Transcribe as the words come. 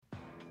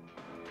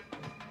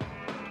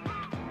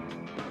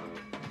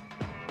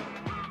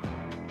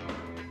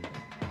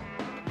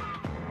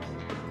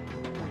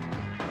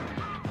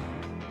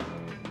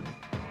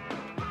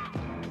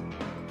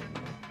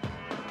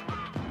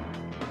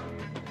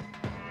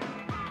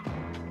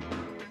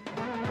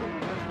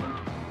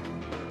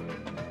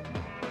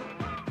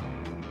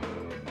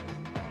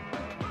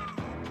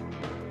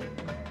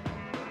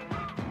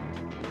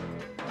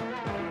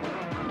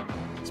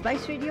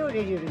Spice radio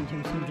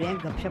रिमझिम सुन रहे हैं।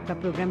 गपशप का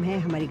प्रोग्राम है।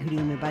 हमारी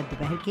घड़ियों में बाद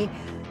दोपहर के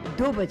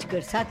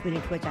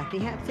 2:07 हो जाते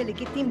हैं। अब से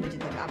लेकर 3 बजे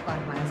तक आपका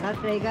हमारा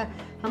साथ रहेगा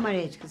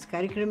हमारे इस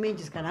कार्यक्रम में,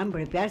 जिसका नाम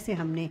बड़े प्यार से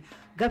हमने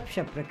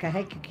गपशप रखा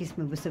है, क्योंकि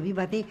इसमें वो सभी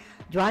बातें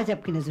जो आज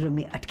आपकी नजरों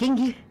में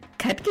अटकेंगी,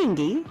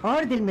 खटकेंगी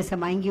और दिल में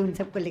समाएंगी, उन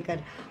सबको लेकर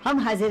हम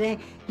हाजिर हैं,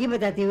 ये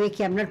बताते हुए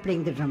कि I'm not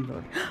playing the drum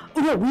roll.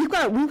 No, we've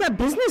got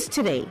business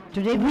today.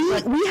 Today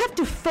we have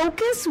to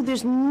focus.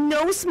 There's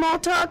no small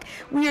talk.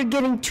 We are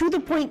getting to the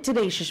point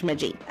today,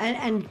 Shishmaji.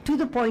 And to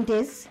the point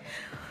is,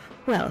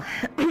 well,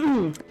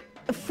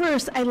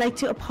 first, I'd like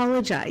to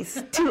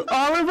apologize to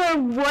all of our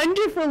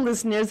wonderful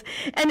listeners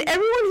and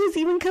everyone who's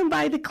even come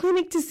by the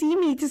clinic to see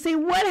me to say,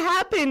 what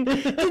happened?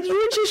 Did you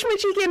and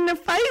Shishmaji get in a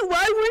fight?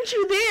 Why weren't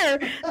you there?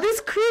 This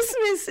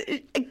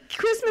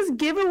Christmas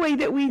giveaway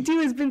that we do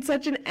has been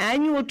such an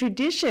annual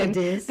tradition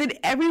that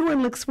everyone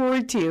looks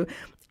forward to.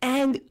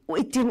 And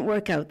it didn't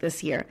work out this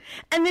year.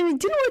 And then it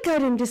didn't work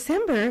out in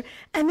December.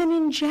 And then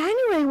in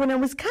January when I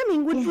was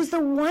coming, which was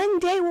the one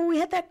day where we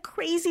had that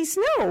crazy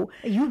snow.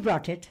 You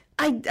brought it.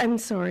 I'm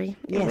sorry.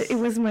 Yes. It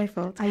was my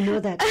fault. I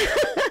know that.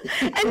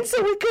 And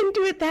so we couldn't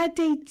do it that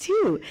day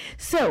too.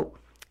 So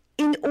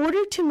in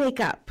order to make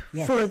up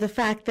for the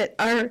fact that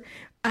our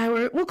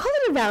we'll call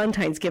it a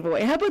Valentine's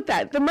giveaway. How about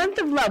that? The month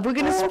of love. We're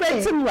going to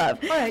spread some love.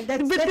 All right.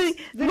 That's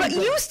what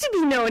used to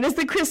be known as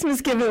the Christmas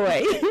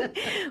giveaway.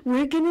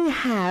 We're going to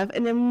have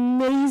an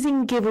amazing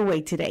giveaway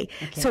today.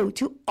 Okay. So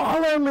to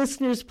all our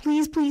listeners,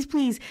 please, please,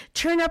 please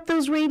turn up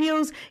those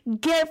radios,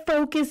 get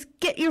focused,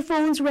 get your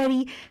phones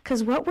ready,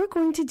 because what we're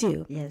going to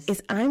do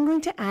is I'm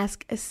going to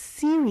ask a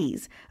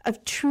series of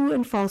true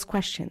and false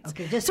questions.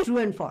 Okay, just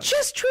true and false.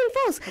 Just true and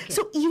false. Okay.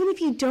 So even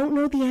if you don't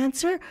know the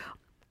answer,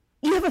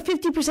 you have a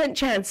 50%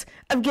 chance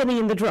of getting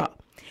in the draw.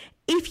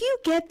 If you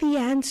get the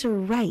answer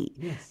right,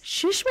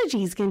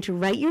 Shishmaji is going to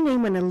write your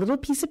name on a little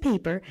piece of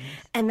paper,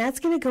 and that's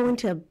going to go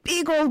into a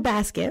big old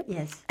basket.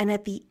 Yes. And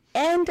at the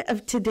end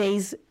of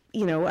today's,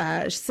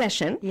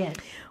 session,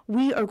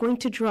 we are going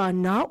to draw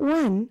not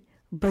one,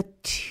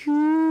 but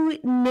 2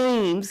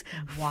 names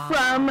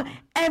from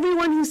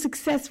everyone who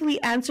successfully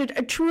answered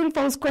a true and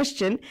false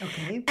question.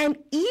 Okay. And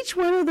each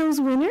one of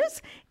those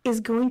winners is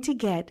going to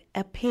get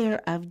a pair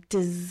of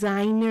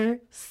designer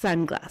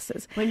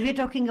sunglasses. When we're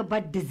talking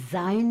about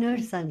designer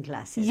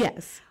sunglasses.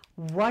 Yes.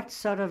 What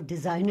sort of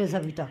designers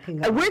are we talking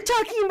about? We're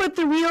talking about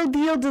the real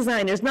deal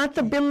designers, not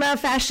the Billa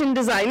fashion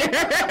designer.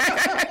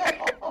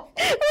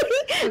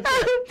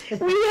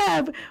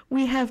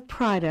 we have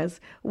Pradas,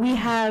 we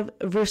have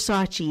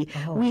Versace,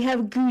 we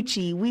have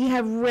Gucci, we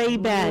have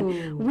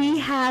Ray-Ban, we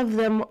have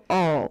them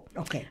all.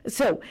 Okay.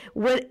 So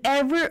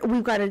whatever,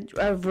 we've got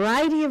a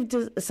variety of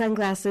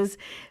sunglasses.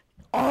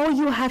 All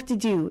you have to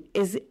do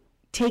is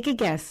take a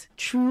guess,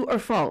 true or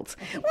false.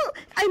 Okay. Well,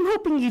 I'm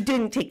hoping you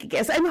didn't take a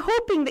guess. I'm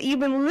hoping that you've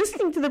been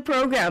listening to the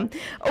program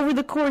over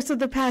the course of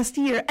the past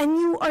year, and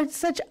you are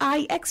such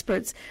eye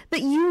experts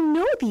that you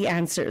know the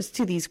answers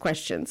to these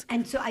questions.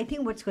 And so I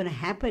think what's going to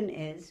happen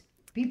is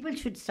people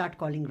should start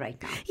calling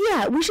right now.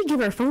 Yeah, we should give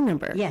our phone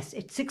number. Yes,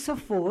 it's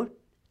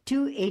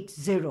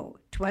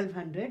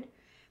 604-280-1200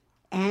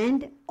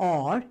 and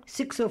or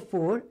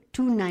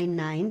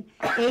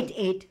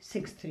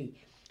 604-299-8863.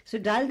 So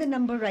dial the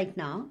number right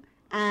now,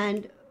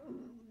 and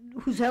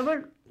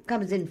whoever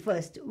comes in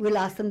first, we'll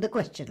ask them the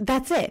question.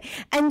 That's it.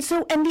 And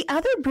the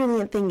other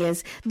brilliant thing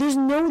is there's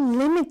no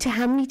limit to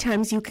how many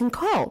times you can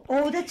call.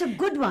 Oh, that's a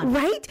good one.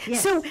 Right?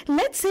 Yes. So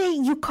let's say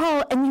you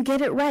call and you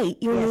get it right.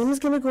 Your name is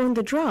going to go in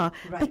the draw.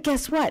 Right. But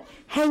guess what?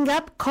 Hang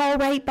up, call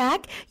right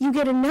back. You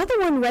get another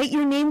one right,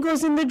 your name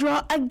goes in the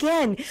draw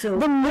again. So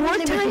the more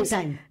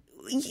time.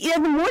 Yeah,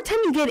 the more time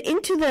you get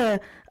into the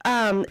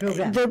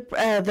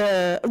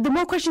the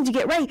more questions you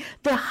get right,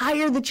 the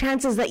higher the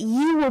chances that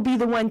you will be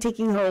the one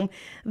taking home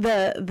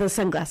the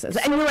sunglasses.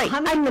 And you're right,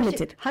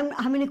 unlimited.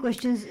 How many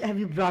questions have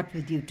you brought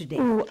with you today?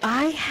 Oh,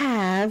 I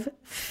have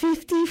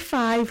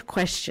 55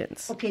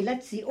 questions. Okay,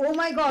 let's see. Oh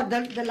my God,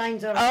 the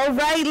lines are... All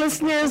right,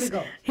 listeners,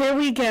 here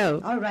we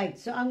go. All right,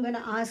 so I'm going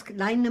to ask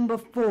line number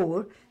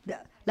 4.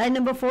 Line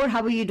number 4,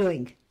 how are you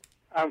doing?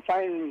 I'm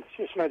fine,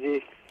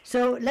 Shishmaji.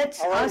 So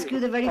let's ask you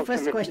the very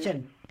first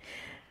question.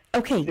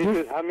 Okay. This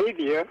is Hamid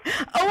here.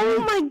 Oh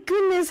my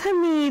goodness,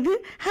 Hamid.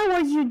 How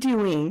are you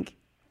doing?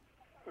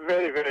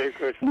 Very, very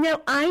good.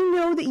 Now, I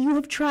know that you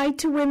have tried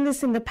to win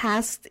this in the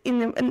past, in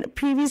the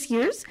previous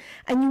years,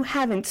 and you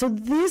haven't. So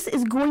this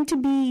is going to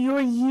be your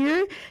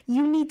year.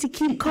 You need to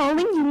keep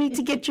calling. You need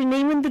to get your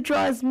name in the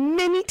draw as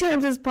many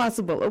times as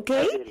possible,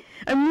 okay?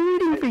 I'm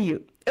rooting for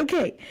you.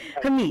 Okay,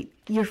 Hamid,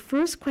 your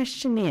first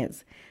question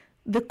is,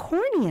 the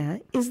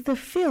cornea is the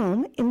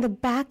film in the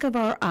back of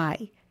our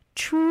eye.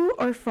 True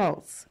or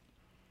false?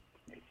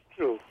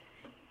 True.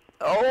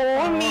 Oh,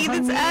 Hamid,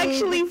 it's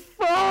actually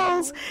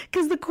false,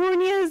 because the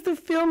cornea is the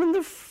film in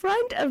the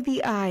front of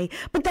the eye.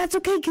 But that's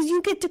okay, because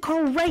you get to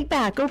call right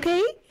back,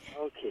 okay?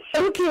 Okay.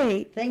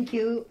 Okay. Thank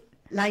you.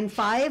 Line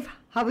 5,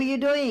 how are you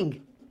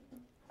doing?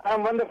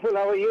 I'm wonderful.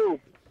 How are you?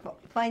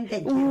 Fine,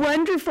 thank you.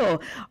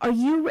 Wonderful. Are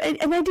you ready?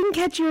 And I didn't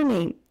catch your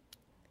name.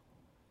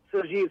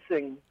 Surjit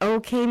Singh.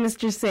 Okay,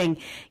 Mr. Singh.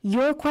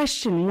 Your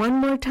question, one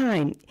more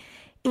time,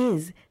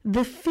 is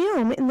the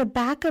film in the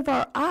back of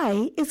our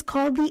eye is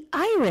called the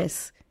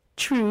iris.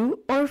 True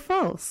or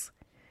false?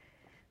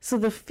 So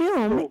the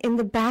film in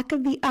the back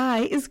of the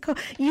eye is called.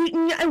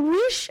 I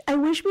wish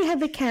we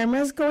had the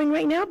cameras going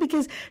right now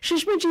because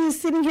Shishmaji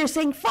is sitting here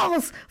saying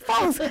false,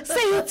 false. Say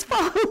it's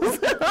false.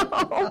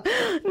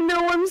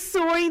 No, I'm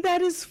sorry,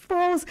 that is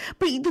false.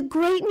 But the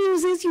great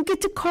news is you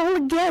get to call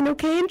again,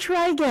 okay, and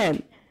try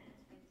again.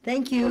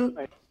 Thank you.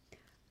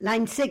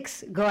 Line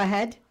 6, go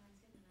ahead.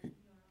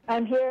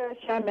 I'm here,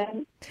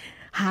 Shaman.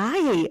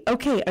 Hi.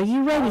 Okay, are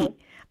you ready?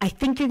 I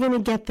think you're going to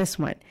get this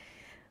one.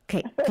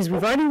 Okay, because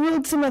we've already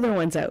ruled some other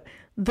ones out.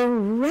 The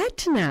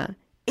retina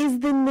is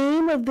the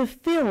name of the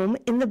film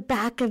in the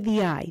back of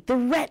the eye. The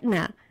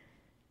retina.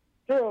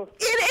 True.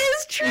 It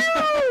is true.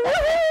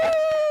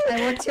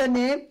 And what's your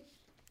name?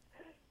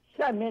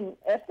 Shaman,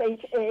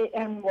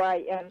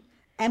 Shamyn.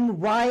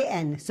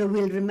 M-Y-N. So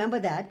we'll remember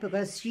that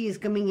because she is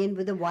coming in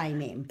with a Y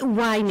name.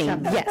 Y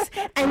name, yes.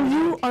 And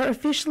you are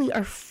officially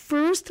our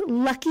first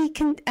lucky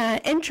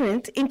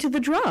entrant into the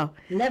draw.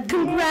 Lovely.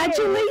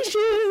 Congratulations.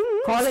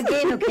 Call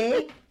again,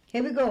 okay?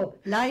 Here we go.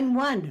 Line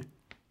 1.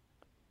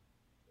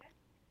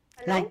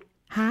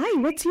 Hi,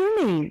 what's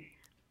your name?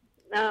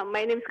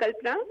 My name is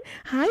Kalpana.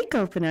 Hi,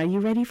 Kalpana. Are you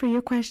ready for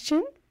your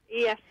question?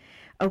 Yes.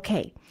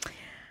 Okay.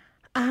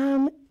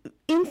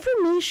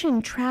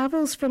 Information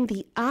travels from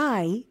the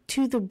eye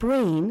to the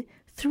brain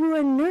through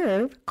a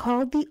nerve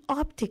called the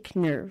optic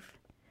nerve.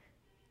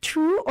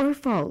 True or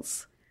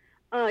false?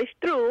 It's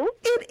true.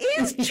 It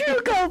is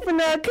true,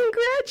 Kalpana.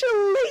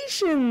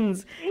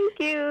 Congratulations. Thank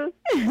you.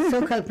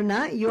 So,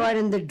 Kalpana, you are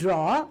in the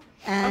draw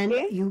and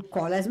Okay. you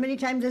call as many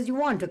times as you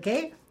want,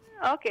 okay?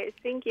 Okay,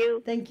 thank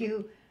you. Thank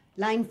you.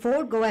 Line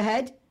 4, go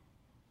ahead.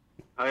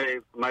 Hi,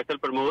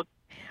 myself Pramod.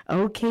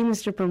 Okay,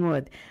 Mr.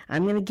 Pramod.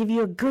 I'm going to give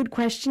you a good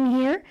question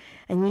here,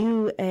 and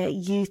you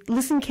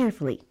listen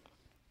carefully.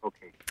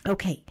 Okay.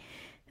 Okay.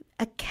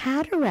 A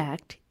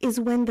cataract is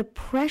when the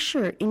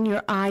pressure in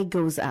your eye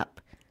goes up.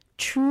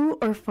 True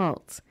or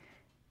false?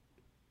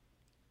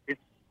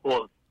 It's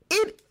false.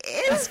 It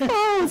is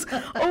false.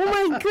 Oh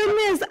my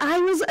goodness. I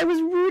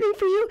was rooting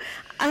for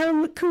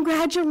you.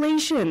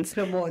 Congratulations.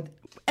 Pramod.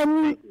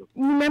 And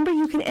remember,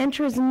 you can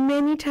enter as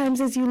many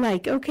times as you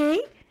like, okay?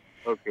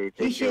 Okay,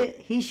 thank you.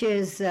 He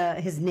shares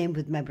his name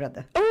with my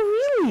brother.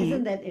 Oh, really?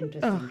 Isn't that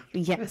interesting? Oh,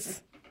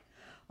 yes.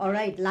 All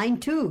right, line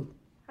 2.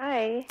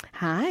 Hi.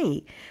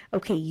 Hi.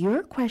 Okay,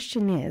 your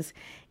question is,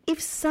 if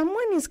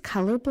someone is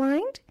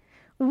colorblind,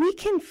 we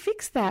can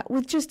fix that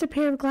with just a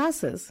pair of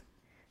glasses.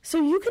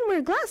 So you can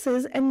wear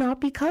glasses and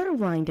not be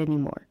colorblind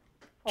anymore.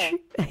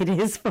 It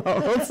is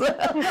false.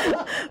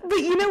 But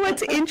you know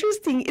what's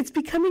interesting? It's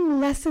becoming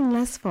less and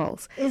less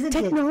false. Isn't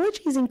it?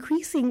 Technology is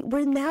increasing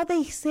where now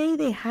they say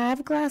they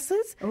have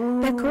glasses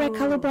that correct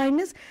color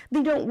blindness.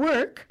 They don't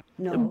work.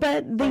 No.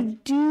 But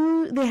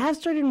they have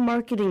started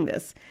marketing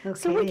this.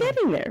 So we're Okay.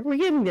 getting there. We're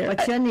getting there.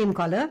 What's your name,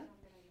 caller?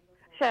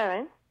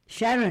 Sharon.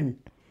 Sharon.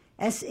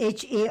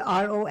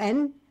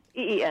 Sharon.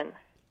 EEN.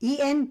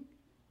 E-N?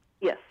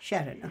 Yes.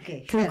 Sharon.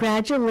 Okay. Sharon.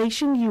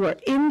 Congratulations, you are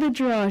in the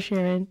draw,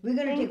 Sharon. We're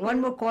going to take one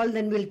more call,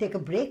 then we'll take a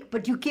break.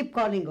 But you keep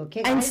calling,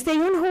 okay? And guys? stay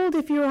on hold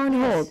if you're on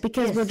hold,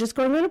 because yes. we're just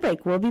going on a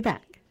break. We'll be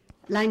back.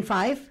 Line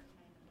 5.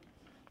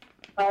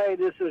 Hi,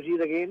 this is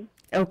Surjit again.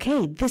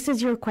 Okay, this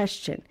is your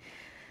question.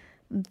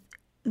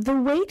 The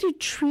way to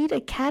treat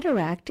a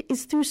cataract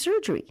is through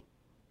surgery.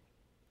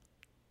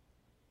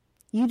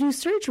 You do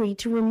surgery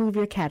to remove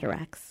your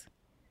cataracts.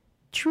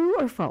 True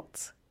or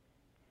false?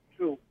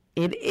 True.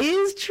 It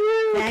is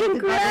true. Thank the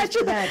goddess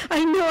for that. Congratulations.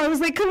 I know. I was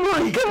like, come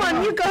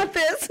on, you got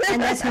this.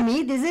 And that's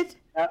Hamid, is it?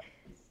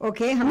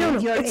 Okay, Hamid, no,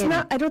 you're it's in.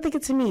 not. I don't think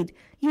it's Hamid.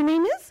 Your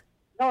name is?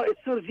 No, it's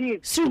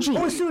Surjit. Surjit.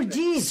 Oh,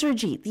 Surjit.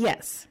 Surjit,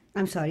 yes.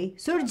 I'm sorry.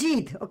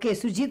 Surjit. Okay,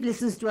 Surjit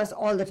listens to us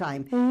all the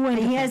time. Wonderful. And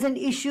he has an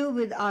issue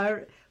with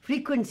our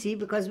frequency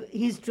because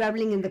he's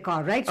traveling in the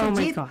car, right, Surjit? Oh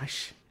my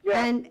gosh.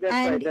 Yeah, and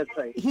that's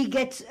right. he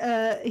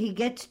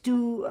gets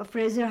to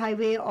Fraser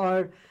Highway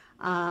or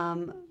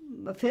Highway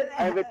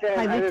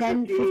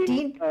 10,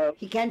 15.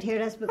 He can't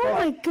hear us Oh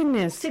my because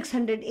goodness.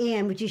 600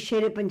 AM, which is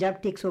Shere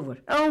Punjab, takes over.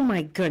 Oh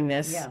my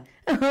goodness. Yeah.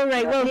 All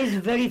right. Well, He's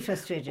very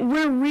frustrated.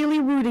 we're really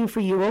rooting for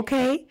you,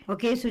 okay?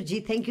 Okay,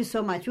 Surjit, thank you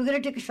so much. We're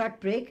going to take a short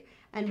break.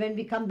 And when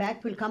we come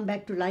back, we'll come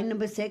back to line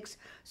number 6.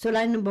 So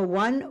line number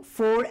 1,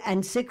 4,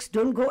 and 6.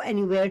 Don't go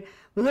anywhere.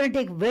 We're going to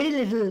take very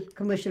little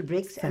commercial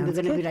breaks and we're Sounds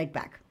going to be good. right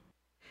back.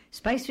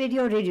 Spice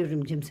radio radio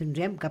room जिम सुन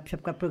रहे हैं गप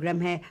शप का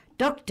programme है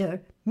doctor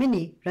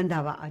mini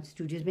Randhawa आज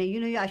studios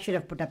में I should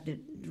have put up the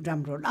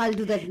drum roll I will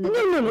do that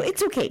No,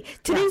 it's okay.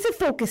 Today's a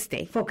focus day.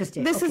 Focus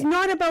day, This is okay.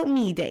 not about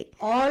me day.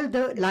 all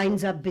the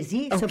lines are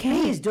busy so Okay.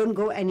 please don't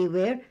go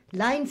anywhere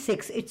line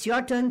 6 it's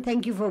your turn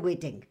thank you for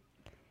waiting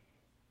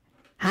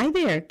Hi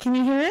there. Can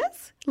you hear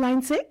us?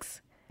 Line 6?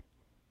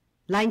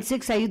 line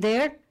 6 are you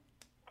there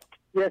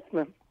Yes,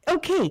 ma'am.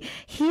 Okay,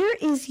 here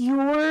is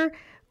your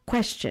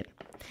question.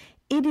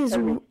 It is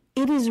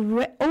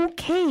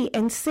okay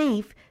and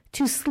safe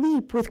to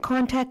sleep with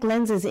contact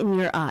lenses in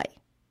your eye.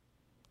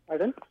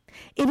 Pardon?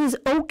 It is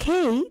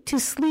okay to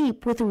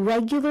sleep with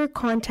regular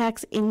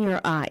contacts in your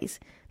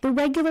eyes. The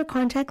regular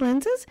contact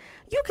lenses,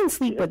 you can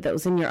sleep with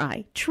those in your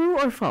eye. True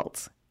or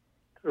false?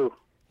 True.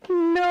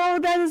 No,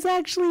 that is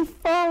actually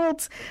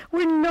false.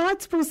 We're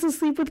not supposed to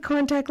sleep with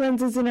contact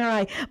lenses in our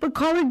eye. But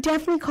caller,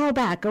 definitely call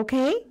back,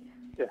 okay?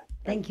 Yeah.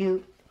 Thank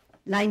you.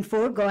 Line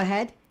 4, go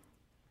ahead.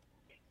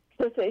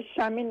 This is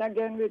Shamin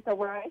again with a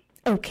Y.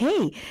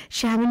 Okay,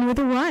 Shaman with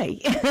a Y.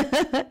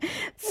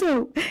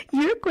 So,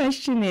 your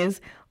question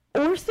is,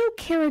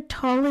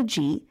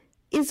 orthokeratology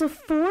is a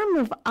form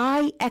of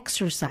eye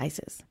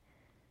exercises.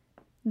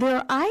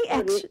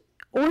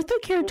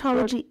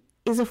 Orthokeratology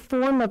is a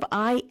form of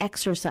eye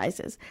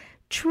exercises.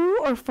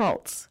 True or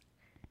false?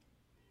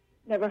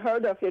 Never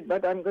heard of it,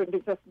 but I'm going to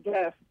just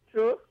guess.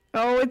 True?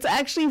 Oh, it's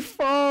actually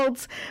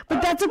false.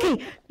 But that's okay.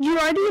 You're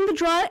already in the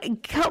draw.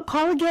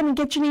 Call again and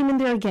get your name in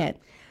there again.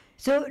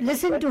 So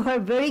listen to her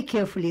very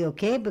carefully,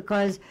 okay?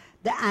 Because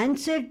the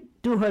answer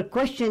to her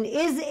question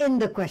is in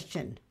the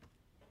question.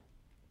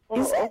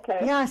 Oh, okay.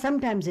 Yeah,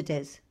 sometimes it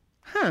is.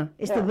 Huh.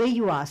 It's the way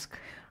you ask.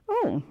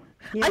 Oh.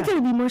 Yeah. I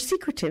gotta be more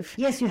secretive.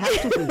 Yes, you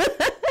have to be.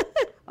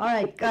 All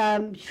right.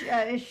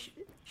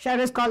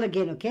 Shara's call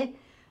again, okay?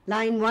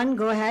 Line 1,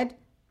 go ahead.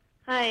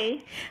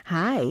 Hi.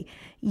 Hi.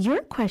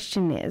 Your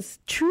question is,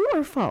 true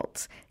or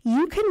false?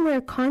 You can wear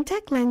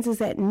contact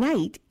lenses at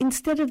night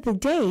instead of the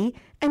day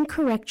and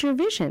correct your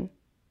vision.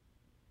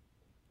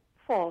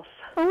 False.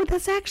 Oh,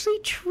 that's actually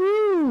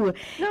true.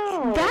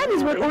 No. That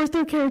is what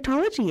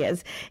orthokeratology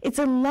is. It's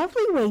a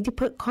lovely way to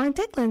put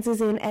contact lenses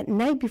in at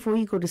night before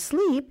you go to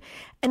sleep,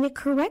 and it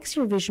corrects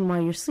your vision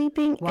while you're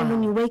sleeping, and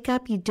when you wake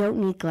up, you don't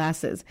need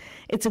glasses.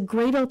 It's a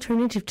great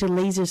alternative to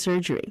laser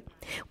surgery.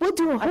 We'll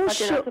do a whole But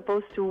you're show. not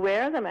supposed to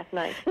wear them at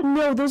night.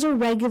 No, those are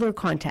regular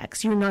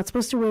contacts. You're not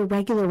supposed to wear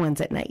regular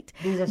ones at night.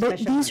 These are But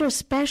special these are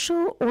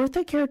special.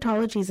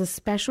 Orthokeratology is a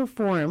special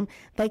form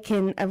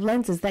of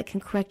lenses that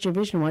can correct your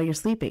vision while you're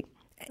sleeping.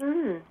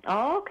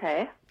 Oh,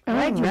 okay. All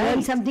right, you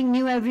learn something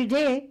new every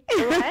day.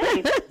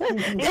 Right.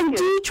 And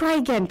do try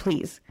again,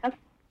 please.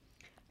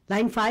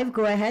 Line 5,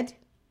 go ahead.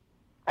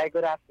 Hi,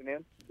 good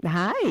afternoon.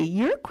 Hi,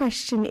 your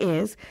question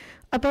is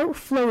about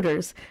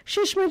floaters,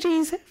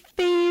 Shishmaji's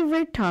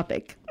favorite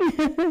topic.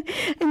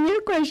 And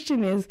your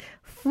question is,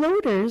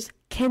 floaters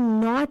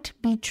cannot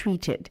be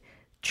treated.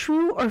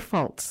 True or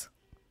false?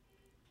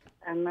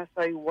 I'm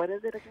sorry, what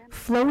is it again?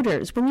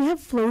 Floaters. When you have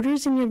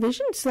floaters in your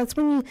vision, so that's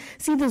when you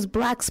see those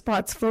black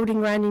spots floating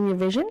around in your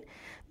vision,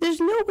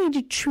 there's no way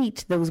to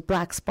treat those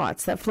black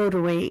spots that float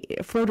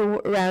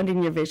around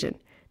in your vision.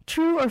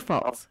 True or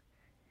false?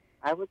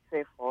 I would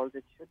say false.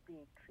 It should be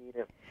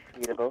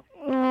treatable.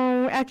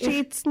 Oh, actually,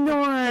 it's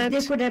not.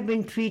 If they could have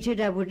been treated,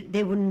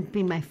 they wouldn't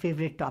be my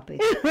favorite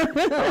topic.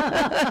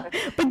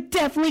 But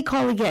definitely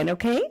call again,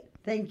 okay?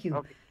 Thank you.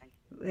 Okay, thank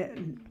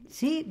you.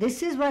 See,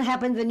 this is what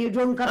happens when you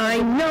don't come. I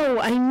know.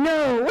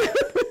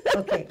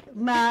 Okay.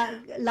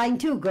 Line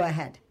 2, go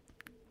ahead.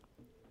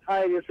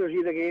 Hi, this is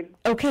Surjeet again.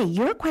 Okay,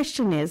 your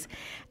question is,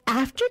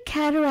 after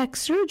cataract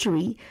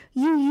surgery,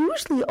 you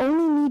usually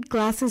only need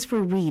glasses for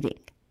reading.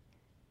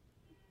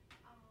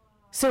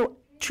 So,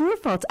 true or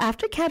false,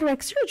 after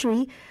cataract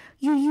surgery,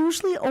 you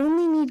usually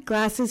only need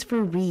glasses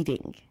for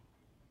reading.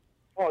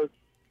 False.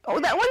 Oh,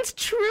 that one's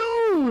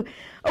true.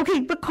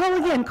 Okay, but call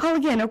again,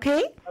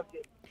 okay?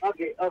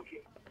 Okay.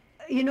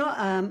 You know,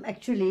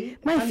 actually...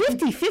 My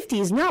 50-50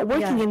 is not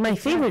working in my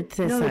favorite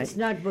No, side. it's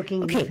not working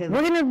in Okay, your favor.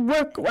 we're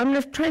going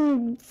to try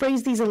and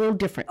phrase these a little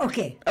different.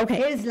 Okay. Okay.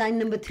 Here's line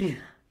number 3.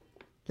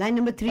 Line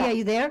number 3, are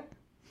you there?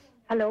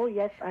 Hello,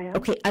 yes, I am.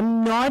 Okay,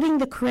 I'm nodding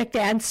the correct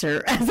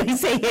answer as I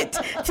say it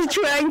to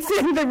try and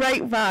send the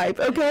right vibe,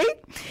 okay?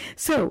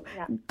 So,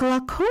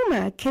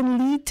 glaucoma can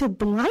lead to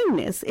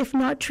blindness if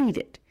not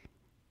treated.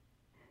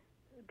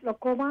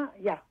 Glaucoma?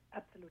 Yeah,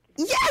 absolutely.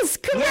 Yes,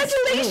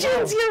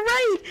 congratulations, you're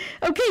right.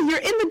 Okay, you're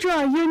in the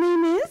draw. Your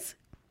name is?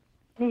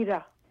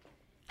 Neera.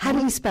 How do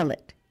you spell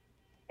it?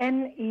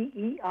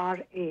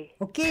 Neera.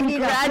 Okay,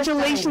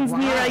 Congratulations,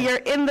 Neera. Neera, you're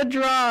in the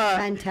draw.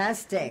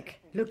 Fantastic.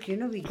 Look, you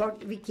know, we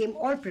came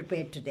all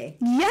prepared today.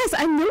 Yes,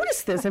 I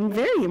noticed this. I'm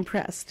very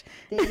impressed.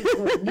 There you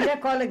go.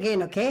 Neera, call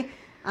again, okay?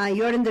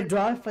 You're in the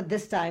draw for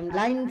this time.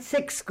 Line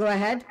 6, go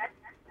ahead.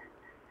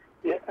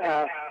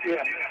 Yeah.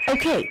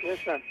 Okay, Yes,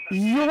 sir.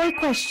 your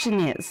question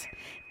is,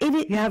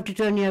 You have to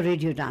turn your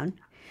radio down.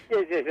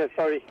 Yes,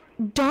 sorry.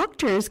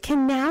 doctors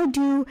can now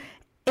do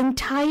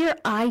entire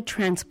eye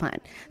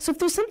transplant. So if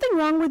there's something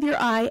wrong with your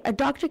eye, a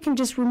doctor can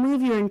just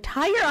remove your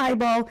entire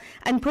eyeball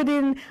and put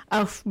in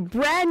a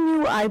brand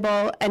new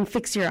eyeball and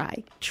fix your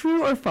eye.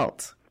 True or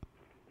false?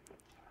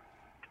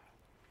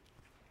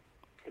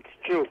 It's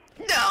true.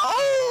 No,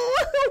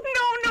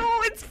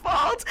 it's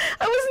false.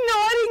 I was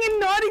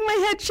nodding my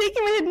head,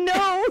 shaking my head,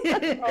 no.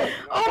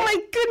 Oh my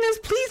goodness,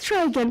 please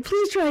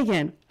try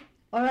again.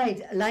 All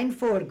right, line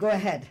 4, go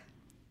ahead.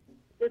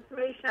 This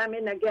way,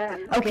 Shamin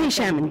again. Okay,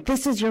 Shaman,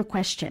 this is your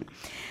question.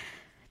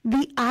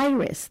 The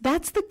iris,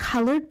 that's the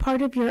colored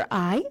part of your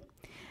eye.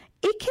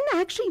 It can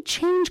actually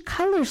change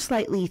color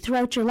slightly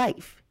throughout your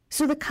life.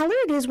 So the color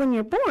it is when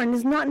you're born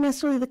is not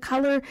necessarily the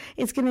color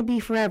it's going to be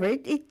forever.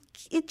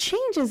 It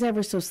changes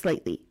ever so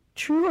slightly.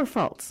 True or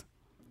false?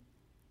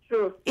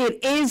 True.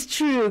 It is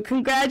true.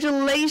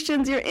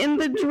 Congratulations, you're in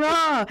the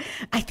draw.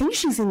 I think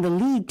she's in the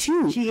lead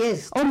too. She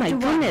is. Oh my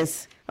 2-1.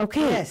 goodness.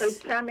 Okay. Yes. So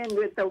Shaman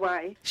with the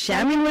Y.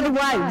 Shaman with a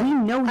Y. We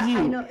know you.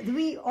 I know.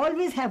 We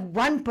always have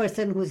one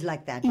person who's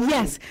like that. don't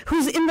Yes,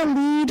 who's in the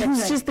lead, That's who's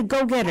right. just the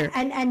go-getter.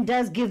 we? And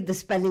does give the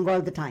spelling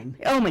all the time.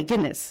 Oh my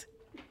goodness.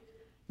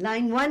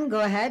 Line 1,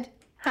 go ahead.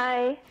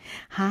 Hi.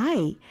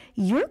 Hi.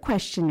 Your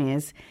question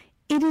is,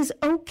 it is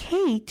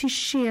okay to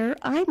share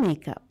eye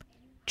makeup.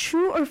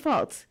 True or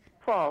false?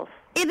 False.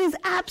 It is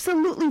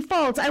absolutely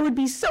false. I would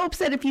be so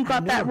upset if you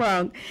got that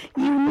wrong.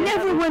 You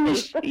never want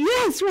to.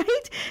 Yes,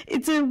 right?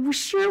 It's a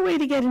sure way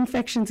to get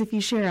infections if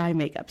you share eye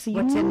makeup. So you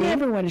What's your name?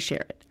 never want to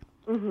share it.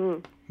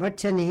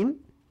 What's your name?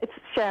 It's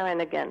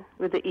Sharon again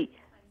with the E.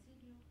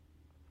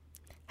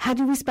 How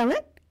do we spell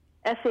it?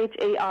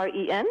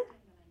 Sharen.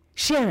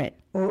 Share it.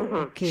 Oh,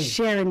 okay.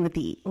 Sharon with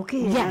the E.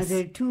 Okay, now Yes.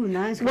 there are two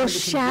nice Well,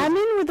 qualifications.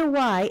 Shaman with a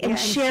Y and and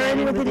Sharon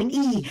Sharon with an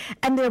E.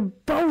 And they're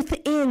both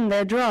in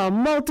the draw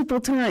multiple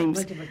times.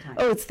 Multiple times.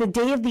 Oh, it's the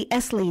day of the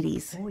S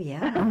ladies. Oh,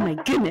 yeah. Oh, my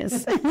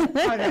goodness.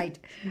 All right.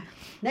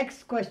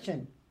 Next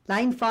question.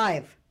 Line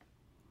 5.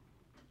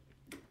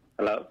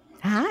 Hello.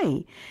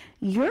 Hi.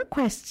 Your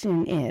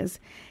question is,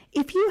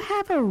 if you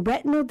have a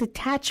retinal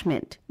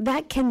detachment,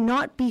 that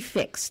cannot be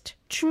fixed.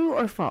 True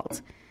or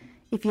false?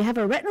 If you have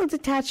a retinal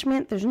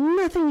detachment, there's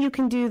nothing you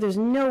can do. There's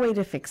no way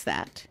to fix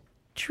that.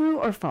 True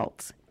or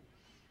false?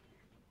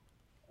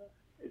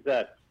 Is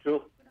that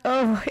true?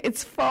 Oh,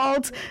 it's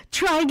false.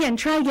 Try again.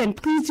 Try again.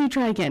 Please do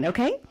try again,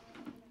 okay?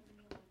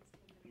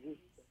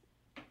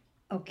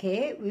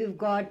 Okay, we've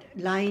got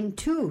line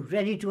 2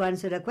 ready to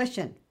answer the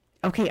question.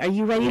 Okay, are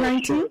you ready,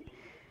 line 2?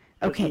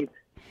 Okay.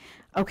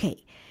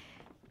 Okay.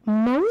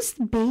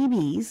 Most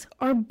babies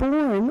are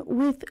born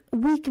with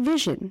weak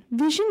vision.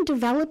 Vision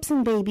develops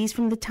in babies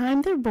from the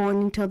time they're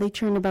born until they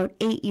turn about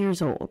 8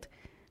 years old.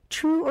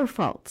 True or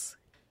false?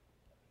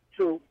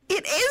 True.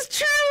 It is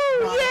true!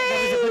 That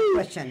was a good Yay!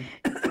 question.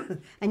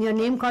 And your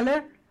name,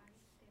 caller?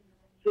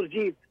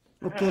 Surjeet.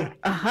 Okay.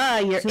 Aha,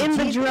 you're So in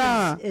the Jeet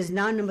draw. is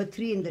now number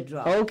 3 in the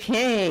draw. 3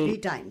 Okay.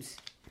 times.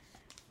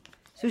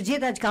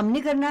 Surjeet, आज काम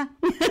नहीं करना?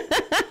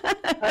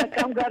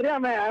 काम कर रहा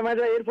मैं. I'm at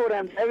the airport.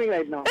 I'm driving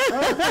right now.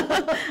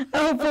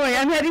 Oh boy,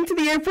 I'm heading to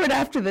the airport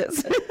after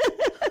this.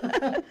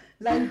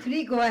 Line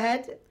 3, go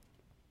ahead.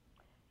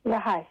 Yeah,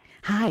 hi.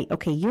 Hi,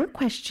 okay, your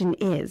question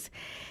is,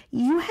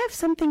 you have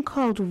something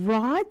called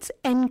rods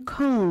and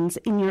cones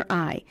in your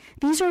eye.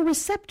 These are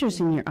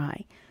receptors in your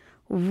eye.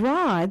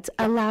 Rods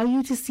allow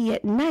you to see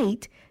at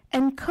night,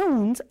 and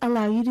cones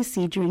allow you to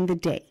see during the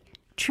day.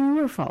 True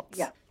or false?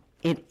 Yeah.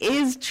 It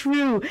is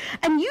true.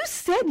 And you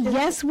said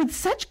yes with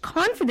such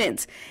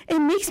confidence. It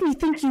makes me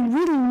think you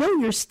really know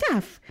your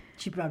stuff.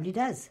 She probably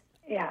does.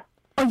 Yeah.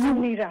 Are you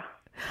Mira.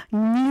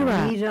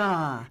 Neera?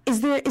 Mira.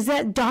 Is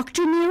that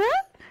Dr. Neera?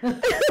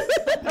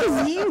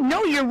 Because you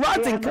know your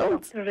rods and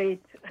cones.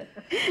 Great.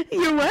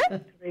 You're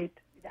what? Great.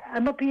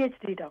 I'm a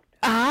PhD doctor.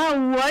 Ah,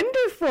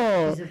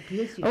 wonderful. She's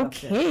a PhD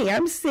doctor. Okay,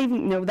 I'm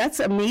saving. No, that's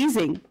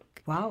amazing.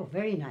 Wow,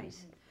 very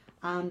nice.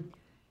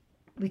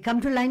 We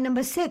come to line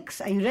number 6.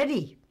 Are you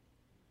ready?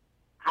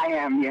 I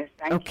am, yes.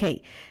 Thank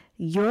Okay,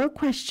 your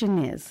question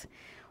is,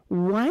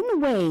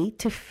 one way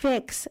to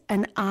fix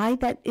an eye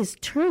that is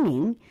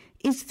turning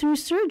is through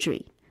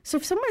surgery. So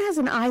if someone has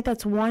an eye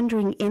that's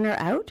wandering in or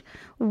out,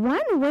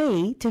 one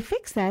way to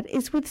fix that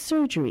is with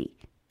surgery.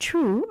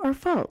 True or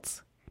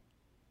false?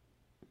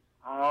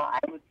 I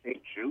would say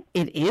true.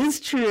 It is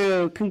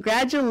true.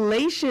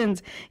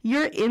 Congratulations.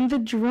 You're in the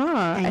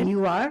draw. And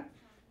you are?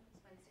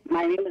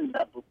 My name is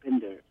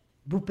Bhupinder.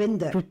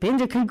 Bhupinder.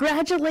 Bhupinder,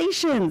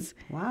 congratulations.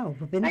 Wow,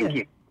 Bhupinder. Thank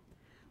you.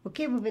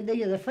 Okay, Bhupinder,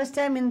 you're the first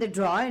time in the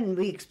draw, and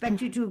we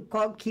expect you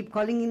to keep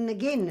calling in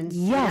again. And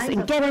Yes, lines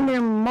and are get in full.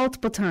 there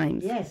multiple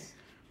times. Yes.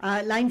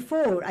 Line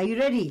 4, are you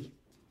ready?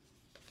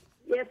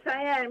 Yes,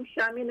 I am.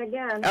 Shamin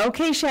again.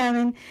 Okay,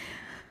 Shannon.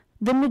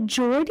 The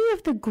majority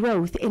of the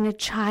growth in a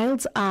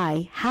child's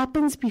eye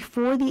happens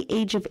before the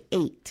age of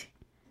 8.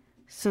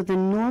 So the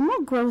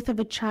normal growth of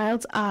a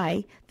child's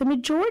eye, the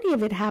majority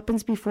of it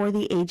happens before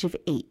the age of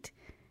 8.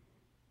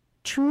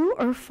 True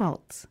or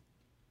false?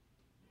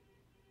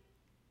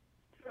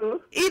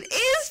 True. It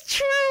is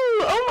true!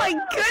 Oh my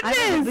I was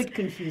a goodness! bit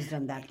confused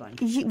on that one.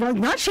 Well,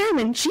 not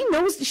Shannon. She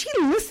knows, she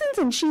listens,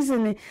 and she's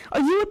in. Are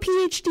you a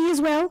PhD as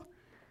well?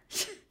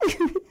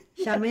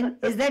 Shaman,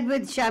 is that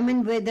with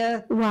Shaman with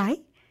a... Why?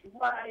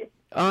 Why?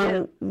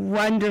 Oh,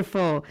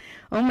 wonderful.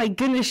 Oh my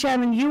goodness,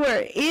 Shannon, you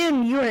are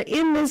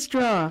in this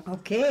draw.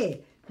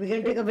 Okay, we're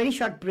going to take a very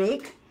short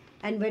break.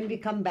 And when we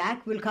come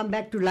back, we'll come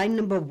back to line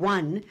number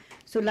 1.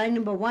 So line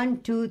number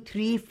 1, 2,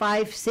 3,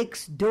 5,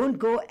 6. Don't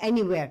go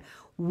anywhere.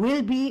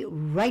 We'll be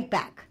right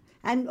back.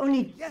 And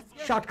only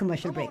short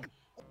commercial break.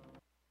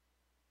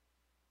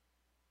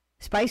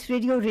 Spice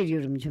radio radio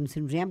रमझम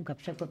सुन रहे हैं आप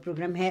गपशप का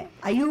programme है.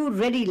 Are you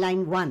ready?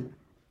 Line 1.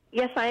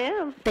 Yes, I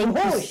am. Thank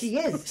Oh, you she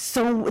is.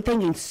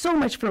 Thank you so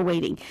much for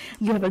waiting.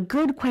 You have a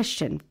good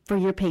question for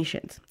your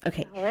patients.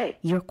 Okay. All right.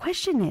 Your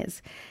question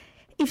is,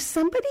 if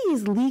somebody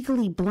is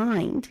legally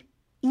blind,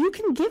 you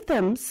can give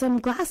them some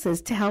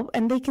glasses to help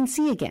and they can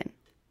see again.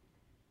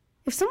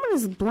 If someone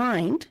is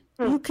blind,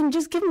 you can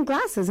just give them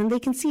glasses and they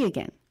can see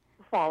again.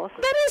 False.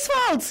 That is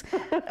false.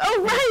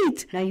 Oh,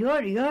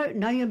 right.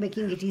 Now you're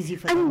making it easy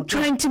for them. I'm Okay?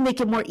 trying to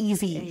make it more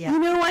easy. Yeah. You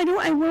know,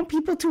 I want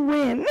people to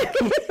win.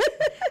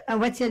 And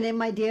what's your name,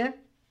 my dear?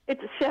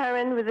 It's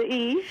Sharon with the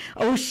E.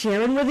 Oh,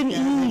 Sharon with an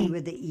E.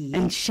 With the E.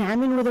 And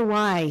Shannon with a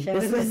Y.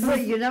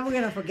 You're never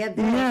going to forget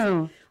that.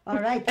 No. All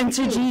right. And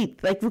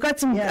Surjit. Like, we've got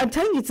some, Yeah. I'm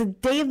telling you, it's a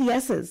day of the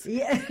S's.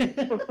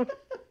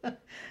 Yeah.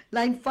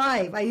 Line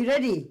 5. Are you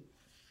ready?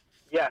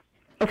 Yeah.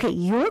 Okay,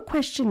 your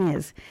question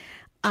is,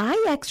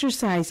 eye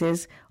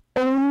exercises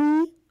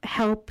only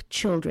help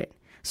children.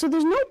 So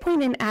there's no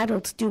point in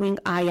adults doing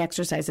eye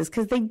exercises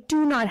because they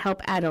do not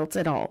help adults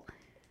at all.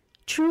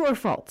 True or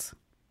false?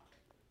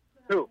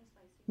 True.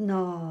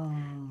 No.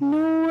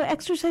 No,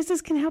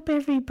 exercises can help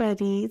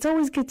everybody. It's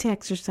always good to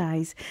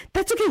exercise.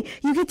 That's okay.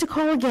 You get to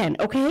call again,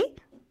 okay?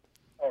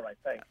 All right,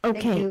 thanks.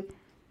 Okay. Thank you.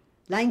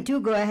 Line 2,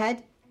 go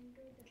ahead.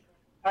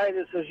 Hi,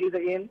 this is Surjit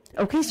again.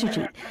 Okay,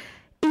 Surjit.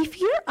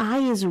 If your eye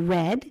is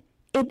red,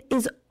 it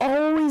is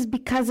always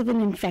because of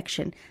an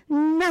infection.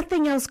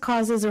 Nothing else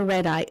causes a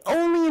red eye.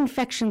 Only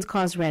infections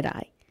cause red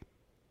eye.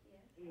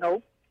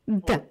 No.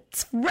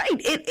 That's right.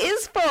 It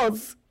is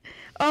false.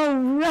 All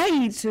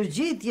right.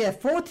 Surjit, yeah,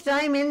 4th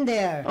time in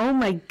there. Oh,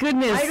 my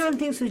goodness. I don't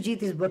think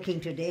Surjit is working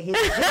today. He's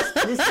just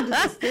listened to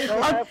the station.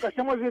 No, I have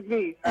customers with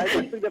me. I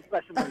just picked up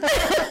customers.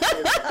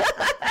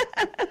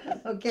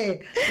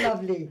 Okay,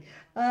 lovely.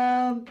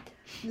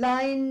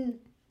 Line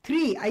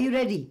 3, are you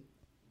ready?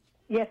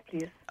 Yes,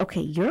 please.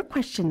 Okay, your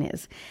question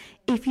is,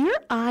 if your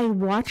eye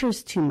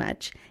waters too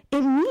much,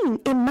 it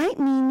might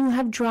mean you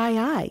have dry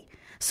eye.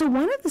 So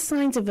one of the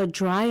signs of a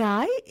dry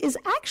eye is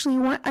actually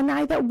an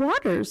eye that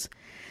waters.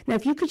 Now,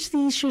 if you could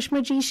see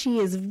Shushmaji, she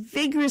is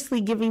vigorously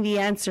giving the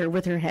answer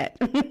with her head.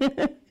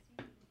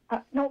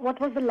 No, what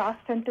was the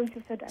last sentence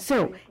you said?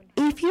 So,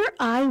 if your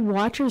eye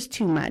waters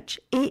too much,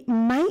 it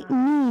might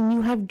mean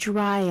you have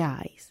dry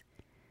eyes.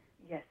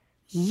 Yes.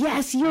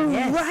 Yes, you're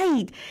Yes.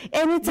 right.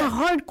 And it's a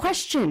hard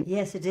question.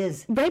 Yes, it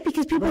is. Right,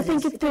 because people But think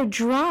it's- if they're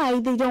dry,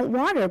 they don't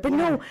water. But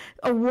no,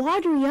 a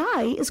watery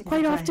eye is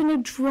quite often a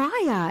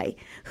dry eye.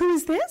 Who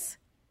is this?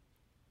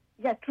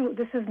 Yeah, true.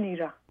 This is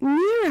Neera.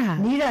 Neera.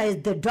 Neera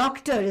is the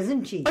doctor,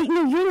 isn't she? Oh,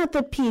 no, you're not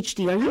the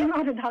PhD, are I'm you?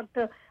 not a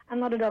doctor.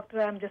 I'm a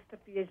just a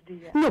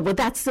PhD. Yeah. No, but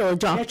that's still a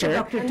That's a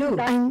doctor. doctor too.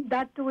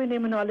 That too in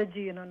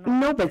immunology, you know.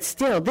 No, but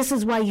still, this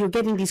is why you're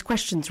getting these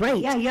questions right.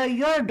 Yeah,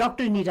 you're a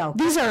doctor, Neera.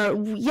 These are,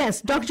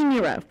 yes, Dr.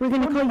 Neera. We're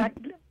going to call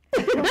you.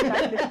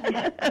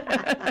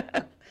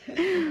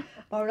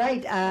 All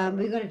right,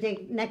 we're going to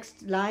take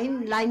next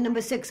line. Line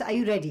number 6. Are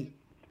you ready?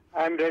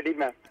 I'm ready,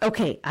 ma'am.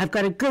 Okay, I've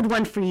got a good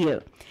one for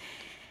you.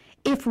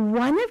 If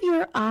one of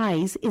your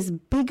eyes is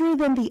bigger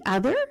than the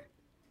other,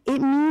 it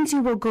means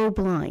you will go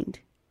blind.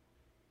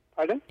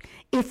 Pardon?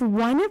 If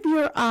one of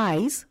your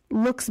eyes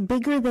looks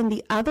bigger than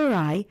the other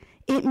eye,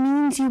 it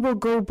means you will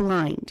go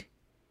blind.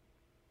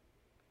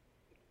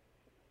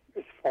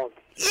 It's false.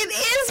 It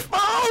is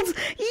false!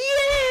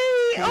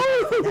 Yay!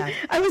 Oh,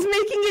 I was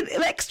making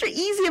it extra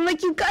easy. I'm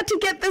like, you got to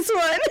get this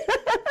one.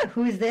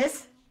 Who is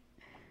this?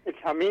 It's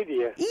Hamid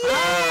here.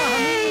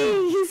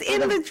 Yay! He's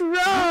in the You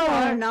draw.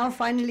 are now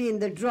finally in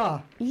the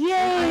draw. I Yay!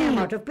 am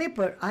out of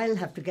paper. I'll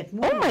have to get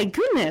more. Oh my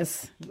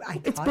goodness.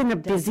 It's thought been a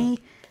that- busy.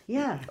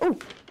 Yeah. Oh,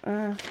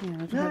 No,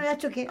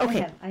 that's okay.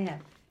 Okay. I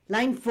have.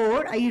 Line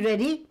 4. Are you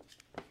ready?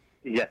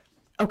 Yes.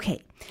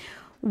 okay.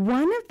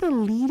 One of the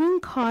leading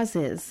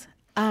causes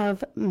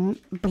of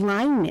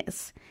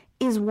blindness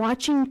is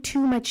watching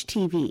too much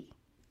TV.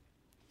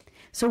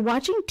 So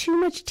watching too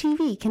much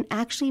TV can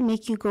actually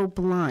make you go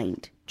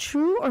blind.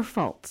 True or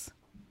false?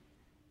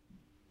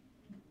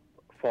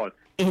 False.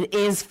 It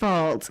is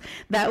false.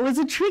 That was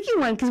a tricky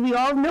one because we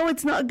all know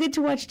it's not good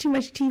to watch too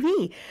much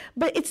TV.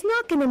 But it's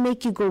not going to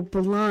make you go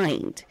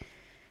blind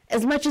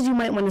as much as you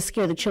might want to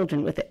scare the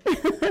children with it.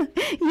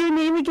 Your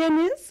name again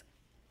is?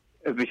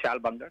 Vishal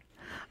Bangar.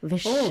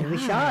 Vishal. Oh,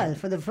 Vishal,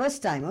 for the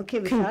first time. Okay,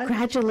 Vishal.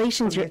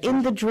 Congratulations, you're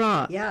in the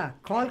draw. Yeah,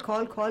 call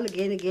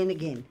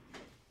again.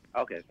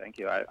 Okay, thank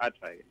you. I'll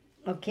try it.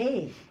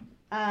 Okay.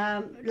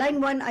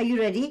 Line 1, are you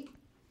ready?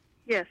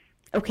 Yes.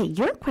 Okay,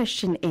 your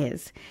question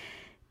is,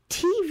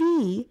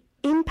 TV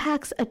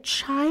impacts a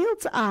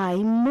child's eye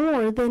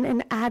more than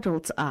an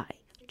adult's eye.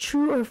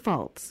 True or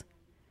false?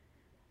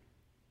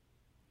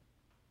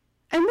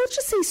 And let's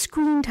just say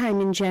screen time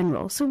in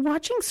general. So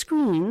watching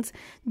screens,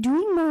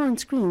 doing more on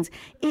screens,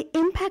 it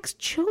impacts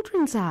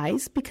children's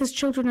eyes because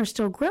children are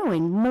still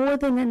growing more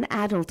than an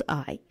adult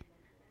eye.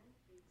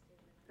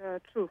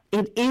 True.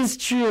 It is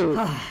true.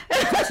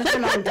 It took such a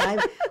long time.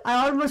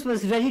 I almost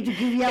was ready to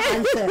give you an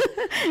answer.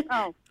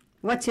 Oh,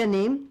 What's your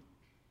name?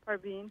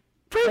 Parveen.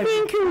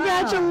 Praveen,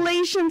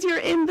 congratulations, you're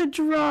in the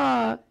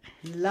draw.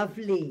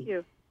 Lovely.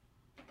 You.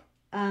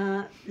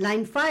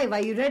 Line 5, are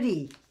you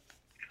ready?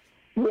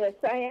 Yes,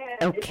 I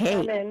am. Okay.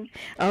 It's Amen.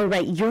 All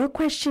right. Your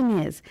question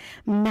is,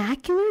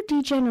 macular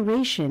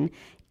degeneration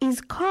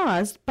is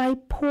caused by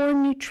poor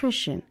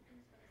nutrition.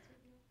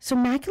 So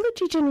macular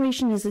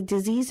degeneration is a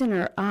disease in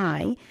our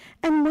eye,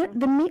 and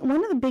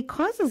one of the big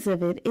causes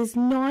of it is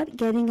not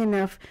getting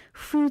enough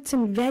fruits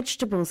and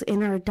vegetables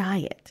in our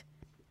diet.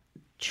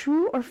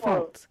 True or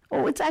false?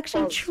 Oh, it's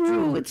actually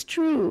true. It's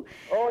true.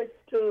 Oh, it's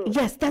true.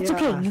 Yes, that's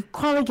okay. You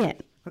call again.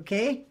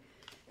 Okay.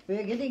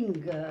 We're getting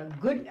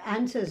good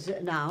answers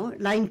now.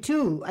 Line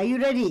 2. Are you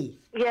ready?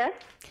 Yes.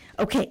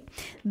 Okay,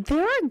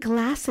 there are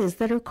glasses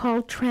that are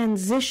called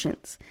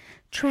transitions.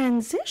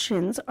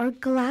 Transitions are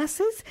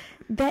glasses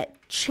that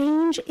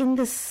change in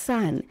the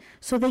sun.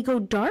 So they go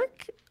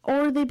dark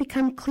or they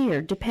become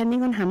clear,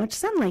 depending on how much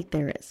sunlight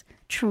there is.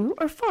 True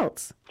or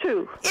false?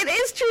 True. It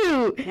is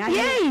true. Yeah,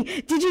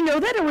 Yay. Did you know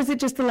that, or was it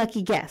just a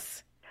lucky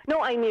guess?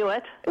 No, I knew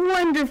it.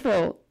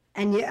 Wonderful.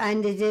 And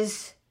it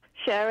is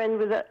Sharon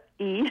with a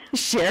E.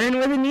 Sharon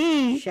with an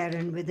E.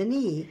 Sharon with an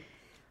E.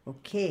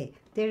 Okay.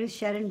 There is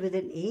Sharon with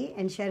an A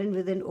and Sharon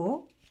with an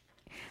O.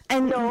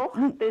 And No,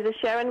 there's a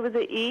Sharon with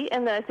a E,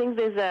 and then I think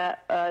there's a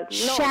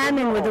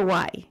Shaman with a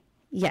Y.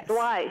 Yes.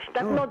 Y.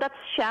 No, that's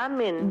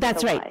Shaman.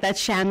 That's with a right. Y. That's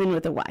Shaman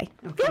with a Y.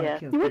 Okay. Yeah.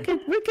 Okay. We're good.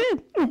 We're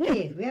good.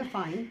 Okay, we're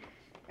fine.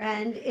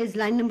 And is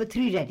line number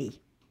 3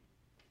 ready?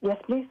 Yes,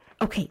 please.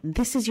 Okay,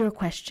 this is your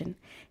question.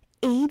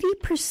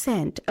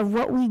 80% of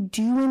what we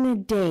do in a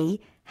day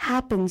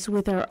happens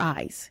with our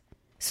eyes.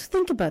 So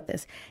think about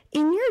this.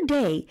 In your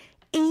day,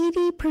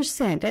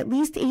 80%, at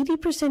least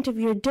 80% of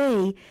your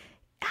day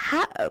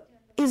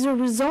is a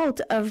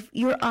result of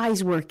your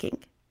eyes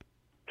working.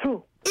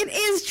 True. It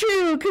is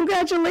true.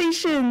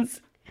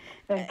 Congratulations.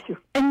 Thank you.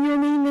 And your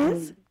name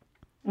is?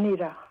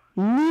 Nira.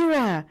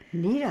 Neera.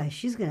 Neera,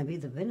 she's going to be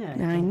the winner.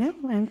 I know.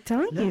 I'm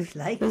telling Looks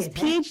you. like Those it,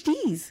 huh?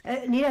 PhDs.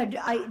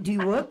 Neera, do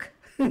you work?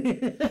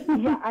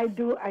 Yeah, I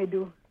do.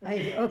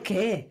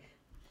 Okay.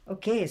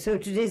 Okay, so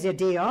today's your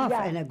day off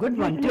and a good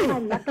one Usually my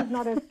too. luck is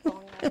not as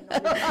strong.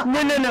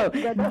 I know.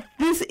 No.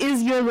 This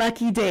is your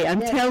lucky day.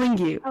 I'm telling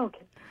you.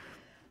 Okay.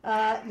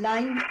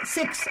 Line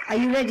 6, are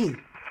you ready?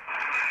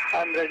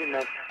 I'm ready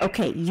now.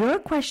 Okay, your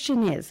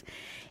question is,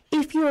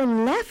 if your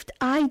left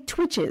eye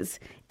twitches,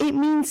 it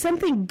means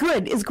something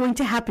good is going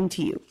to happen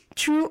to you.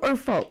 True or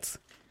false?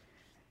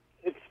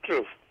 It's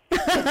true.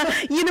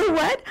 You know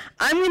what?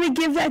 I'm going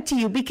to give that to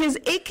you because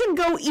it can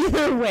go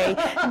either way.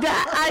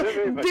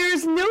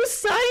 There's no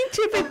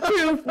scientific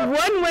proof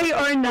one way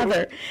or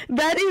another.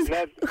 That is,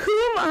 who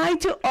am I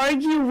to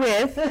argue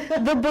with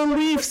the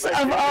beliefs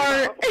of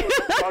our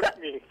Not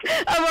me.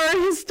 of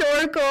our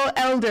historical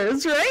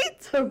elders,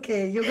 right?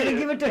 Okay, you're going to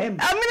give it to him.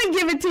 I'm going to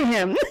give it to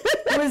him.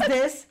 Who is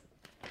this?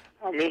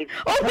 I mean,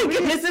 Oh my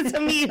goodness, it's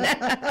Hamid.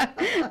 That's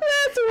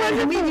I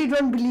wonderful. mean, you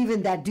don't believe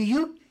in that, do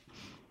you?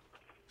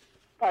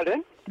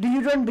 pardon?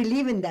 You don't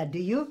believe in that, do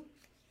you?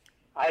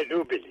 I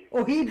do believe.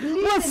 Oh, he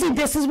believes Well, in see,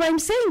 this is what I'm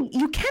saying.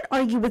 You can't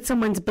argue with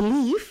someone's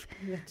belief,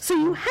 so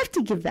you have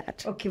to give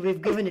that. Okay,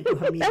 we've given it to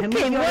Hamid. Okay,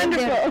 Hamid, you're in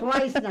there wonderful.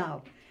 twice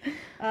now.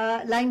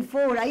 Line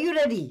 4, are you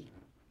ready?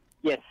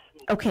 Yes.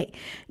 Okay,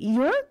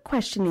 your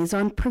question is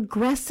on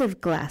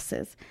progressive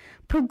glasses.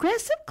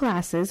 Progressive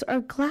glasses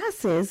are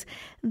glasses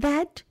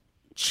that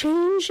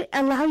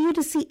allow you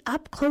to see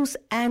up close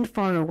and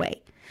far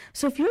away.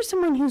 So if you're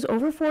someone who's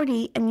over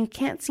 40 and you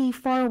can't see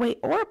far away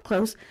or up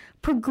close,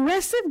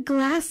 progressive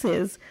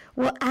glasses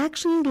will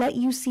actually let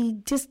you see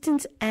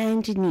distance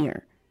and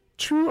near.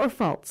 True or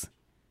false?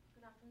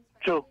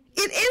 True.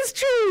 It is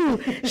true.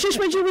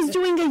 Shishmaju was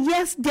doing a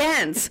yes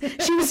dance.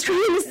 She was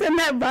trying to send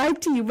that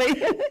vibe to you, but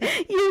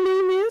your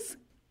name is?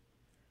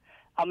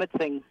 Amit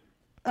Singh.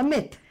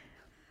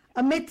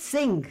 Amit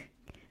Singh.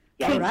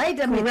 All right,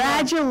 Amit.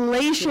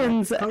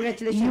 Congratulations. Yeah.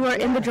 Congratulations. You are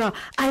in the draw.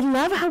 I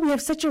love how we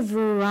have such a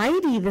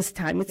variety this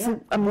time. It's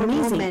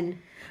amazing.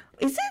 Women.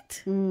 Is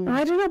it?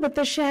 I don't know, but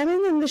the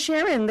Shannon and the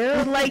Sharon,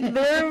 they're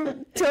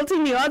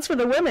tilting the odds for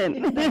the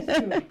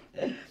women.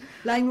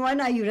 Line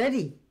 1, are you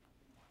ready?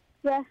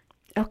 Yes.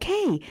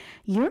 Okay,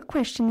 your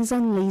question is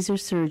on laser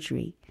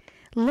surgery.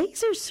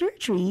 Laser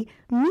surgery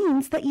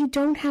means that you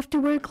don't have to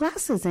wear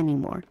glasses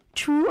anymore.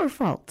 True or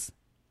false?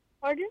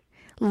 Pardon?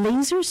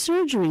 Laser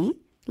surgery,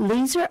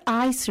 laser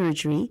eye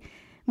surgery,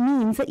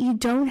 means that you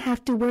don't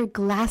have to wear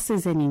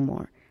glasses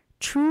anymore.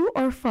 True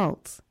or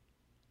false?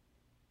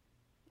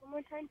 One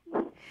more time,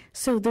 please.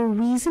 So the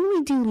reason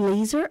we do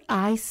laser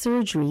eye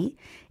surgery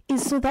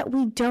is so that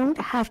we don't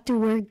have to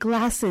wear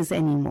glasses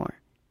anymore.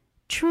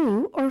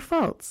 True or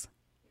false?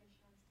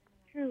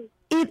 True.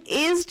 It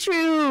is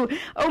true.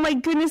 Oh my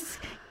goodness.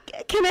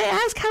 Can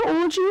I ask how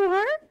old you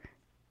are?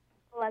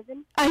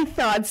 11. I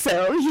thought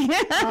so.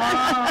 Yeah.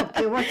 Oh,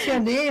 okay, what's your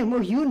name?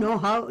 Oh, you know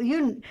how.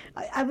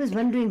 I was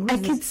wondering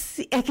who's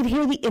I could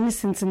hear the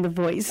innocence in the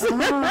voice.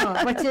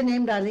 What's your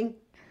name, darling?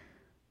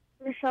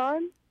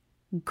 Rishan?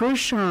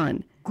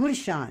 Gershon.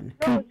 Gurshan.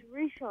 No, it's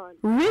Rishan.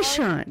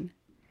 Rishan.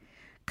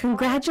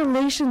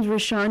 Congratulations,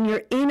 Rishan.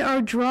 You're in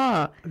our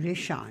draw.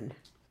 Rishan.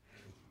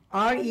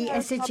 I'll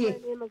Resha. spell my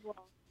name as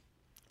well.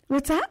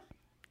 What's that?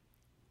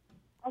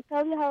 I'll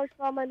tell you how to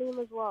spell my name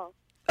as well.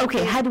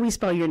 Okay, how do we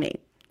spell your name?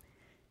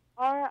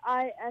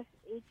 Rishaan.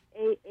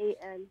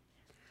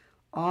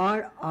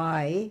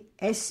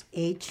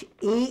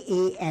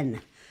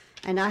 Rishaan.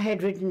 And I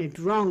had written it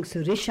wrong,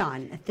 so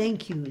Rishan.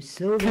 Thank you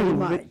so very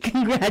much.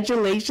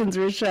 Congratulations,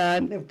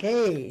 Rishan.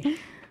 Okay.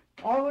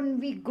 On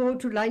we go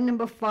to line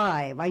number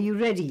 5. Are you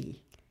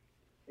ready?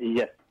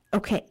 Yes.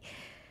 Okay.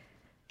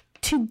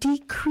 To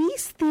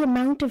decrease the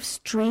amount of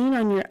strain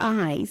on your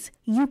eyes,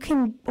 you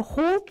can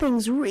hold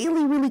things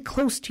really, really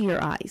close to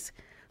your eyes.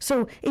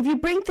 So if you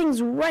bring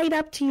things right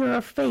up to your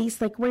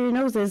face, like where your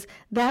nose is,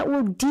 that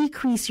will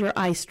decrease your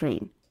eye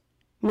strain.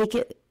 Make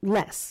it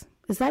less.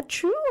 Is that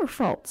true or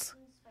false?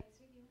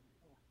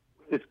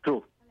 It's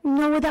true.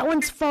 No, that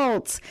one's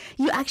false.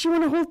 You actually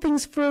want to hold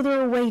things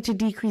further away to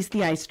decrease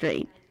the eye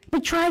strain.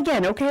 But try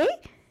again, okay?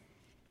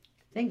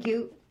 Thank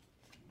you.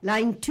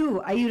 Line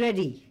 2. Are you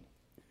ready?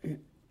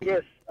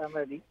 Yes, I'm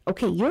ready.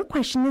 Okay, your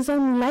question is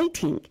on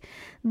lighting.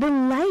 The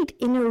light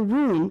in a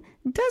room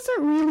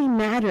doesn't really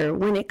matter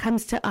when it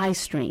comes to eye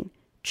strain.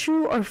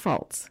 True or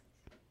false?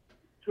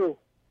 True.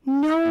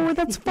 No,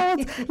 that's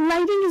false.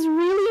 Lighting is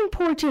really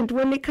important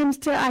when it comes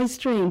to eye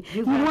strain.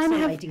 You have wanna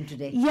some lighting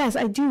today. Yes,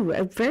 I do.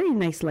 A very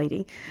nice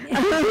lighting.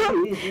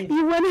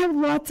 You want to have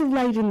lots of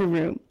light in the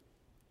room.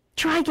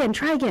 Try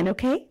again,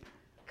 okay?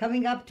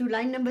 Coming up to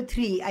line number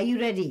 3. Are you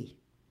ready?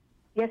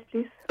 Yes,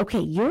 please. Okay,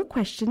 your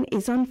question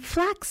is on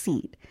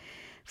flaxseed.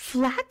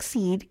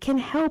 Flaxseed can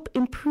help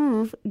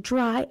improve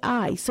dry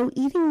eye. So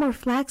eating more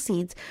flax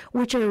seeds,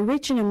 which are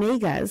rich in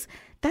omegas,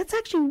 that's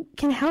actually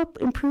can help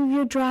improve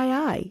your dry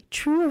eye.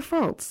 True or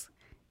false?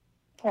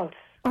 False.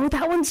 Oh,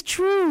 that one's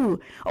true.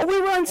 Oh, we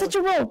were on such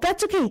a roll.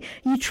 That's okay.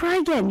 You try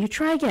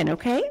again,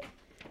 okay?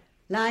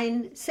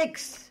 Line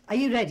 6. Are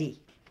you ready?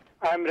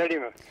 I'm ready,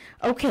 ma'am.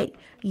 Okay,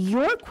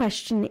 your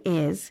question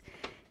is,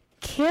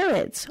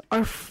 carrots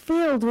are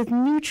filled with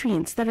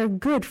nutrients that are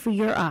good for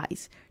your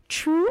eyes.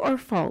 True or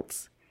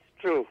false?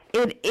 True.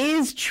 It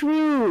is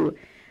true.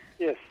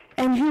 Yes.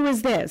 And who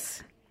is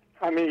this?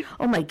 Hamid.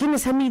 Oh my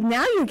goodness, Hamid,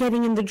 now you're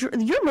getting in the...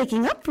 You're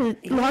making up for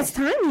lost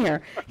time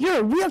here. You're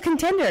a real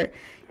contender.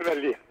 Well,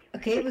 yeah.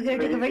 Okay, we're going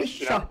to take a very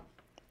short...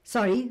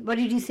 Sorry, what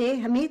did you say,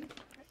 Hamid?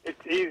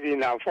 It's easy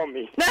now for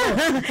me.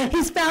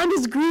 He's found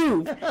his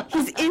groove.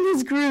 He's in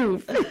his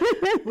groove.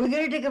 We're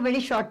going to take a very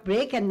short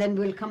break and then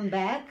we'll come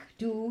back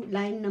to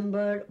line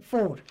number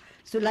 4.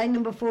 So line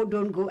number 4,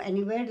 don't go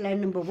anywhere.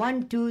 Line number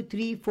 1, 2,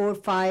 3, 4,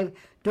 5,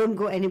 don't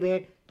go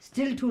anywhere.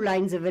 Still 2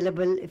 lines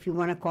available if you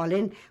want to call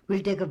in.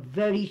 We'll take a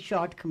very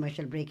short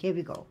commercial break. Here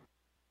we go.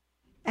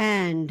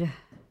 And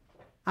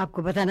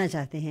आपको बताना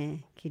चाहते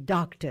हैं कि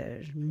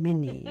doctor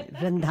mini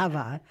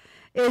Randhawa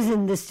is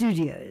in the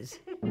studios.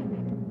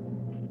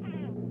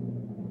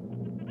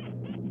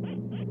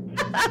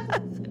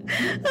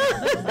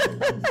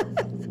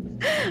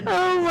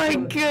 Oh my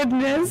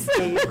goodness.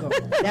 There you go.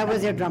 That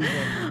was your drum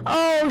roll.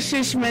 Oh,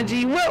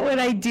 Shishmaji, what would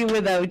I do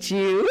without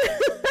you?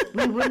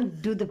 We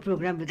wouldn't do the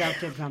program without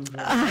your drum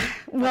roll.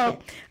 Well,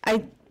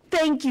 I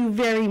thank you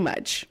very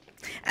much.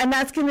 And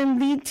that's going to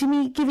lead to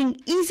me giving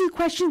easy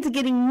questions and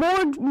getting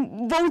more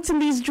votes in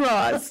these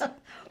draws.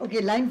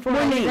 Okay, line 4,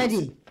 are you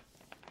ready?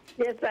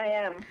 Yes, I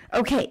am.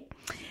 Okay.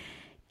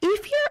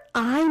 If your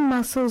eye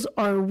muscles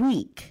are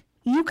weak,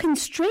 you can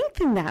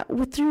strengthen that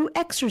through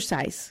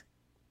exercise.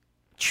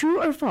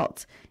 True or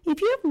false? If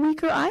you have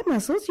weaker eye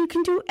muscles, you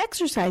can do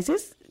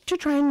exercises to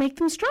try and make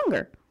them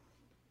stronger.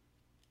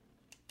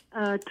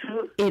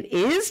 True. It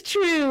is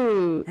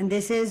true. And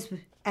this is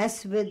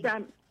S with...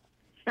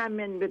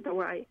 Shaman with the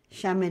Y.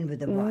 Shaman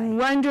with a Y.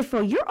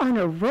 Wonderful. You're on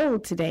a roll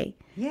today.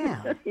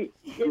 Yeah. Yes,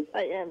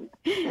 I am.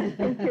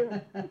 Thank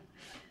you.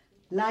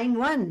 Line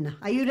 1,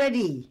 are you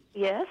ready?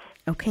 Yes.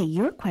 Okay,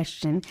 your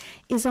question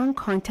is on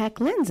contact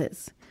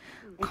lenses.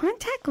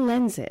 Contact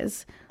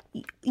lenses,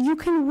 you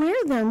can wear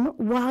them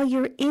while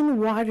you're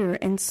in water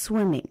and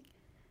swimming.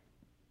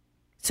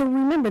 So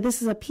remember,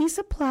 this is a piece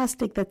of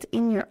plastic that's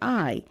in your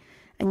eye,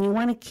 and you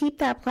want to keep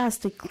that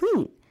plastic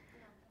clean.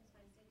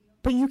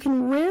 But you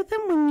can wear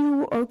them when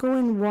you are going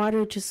in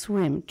water to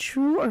swim.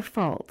 True or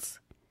false?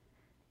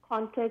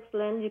 Contact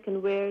lens you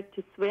can wear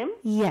to swim?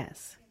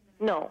 Yes.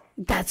 No.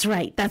 That's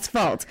right. That's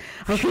false.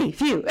 Okay,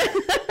 phew.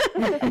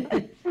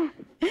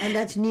 And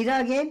that's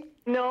Neera again?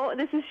 No,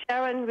 this is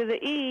Sharon with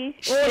the E.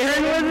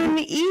 Sharon with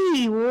an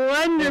E.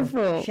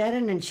 Wonderful.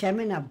 Sharon and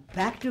Shaman are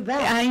back to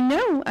back. I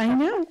know. All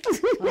right,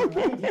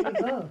 here we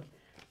go.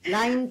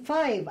 Line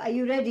 5, are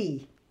you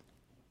ready?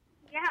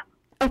 Yeah.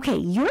 Okay,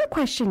 your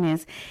question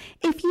is,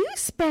 if you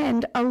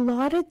spend a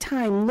lot of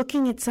time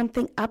looking at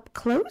something up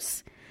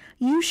close,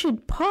 you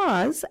should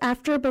pause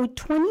after about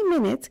 20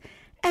 minutes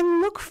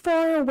and look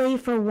far away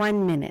for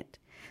 1 minute.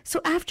 So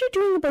after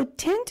doing about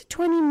 10 to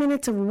 20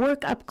 minutes of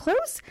work up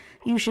close,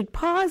 you should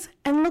pause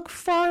and look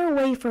far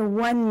away for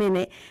 1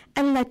 minute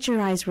and let your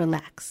eyes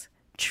relax.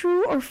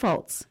 True or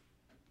false?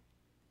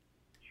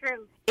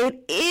 True.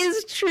 It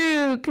is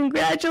true.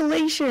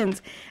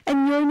 Congratulations.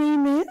 And your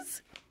name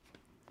is?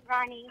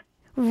 Ronnie.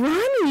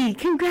 Ronnie,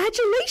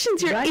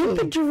 congratulations. You're in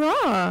the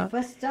draw.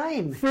 First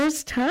time.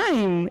 First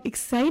time.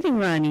 Exciting,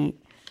 Ronnie.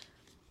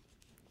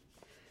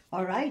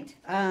 All right.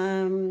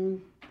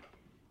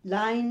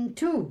 Line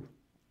 2.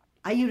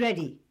 Are you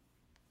ready?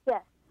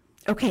 Yes.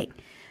 Okay,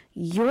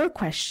 your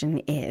question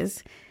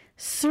is,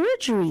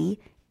 surgery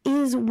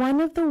is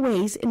one of the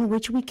ways in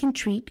which we can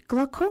treat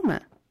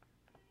glaucoma.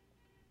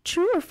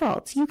 True or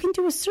false? You can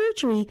do a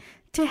surgery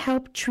to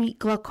help treat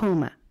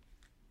glaucoma.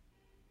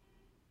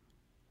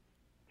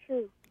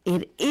 True.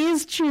 It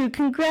is true.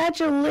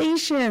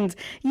 Congratulations.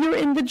 You're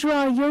in the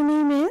draw. Your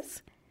name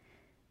is?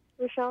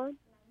 Rishan?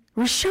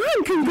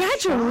 Rashawn,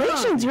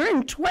 congratulations. You're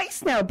in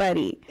twice now,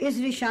 buddy. Is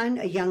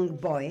Rishan a young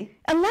boy?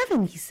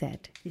 11, he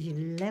said. He's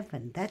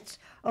 11. That's...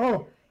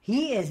 Oh,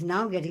 he is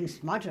now getting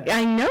smarter.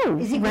 I know,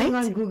 Is he right? going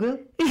on Google?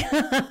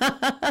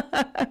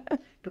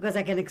 Because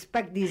I can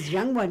expect these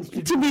young ones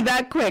to... To be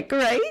that quick,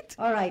 right?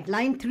 All right,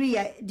 line 3.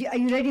 Are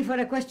you ready for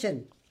a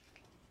question?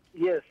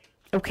 Yes.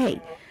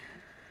 Okay.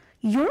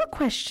 Your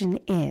question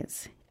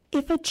is,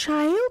 if a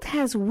child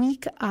has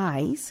weak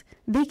eyes,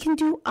 they can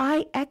do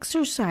eye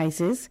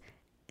exercises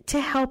to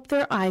help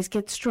their eyes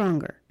get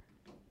stronger.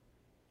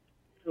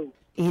 True.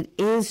 It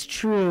is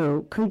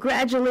true.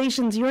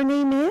 Congratulations. Your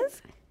name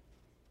is?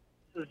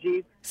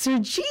 Sujit.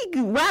 Surjit.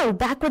 Wow,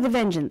 back with a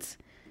vengeance.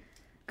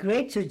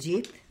 Great,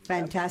 Sujit.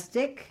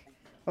 Fantastic.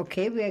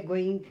 Okay, we are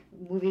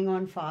moving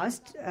on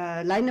fast.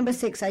 Line number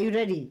 6. Are you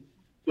ready?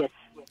 Yes.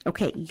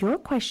 Okay, your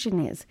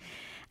question is,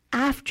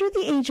 after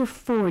the age of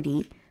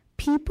 40,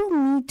 people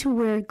need to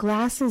wear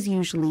glasses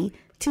usually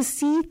to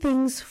see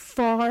things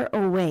far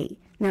away.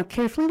 Now,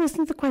 carefully listen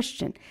to the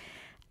question.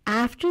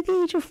 After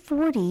the age of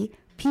 40,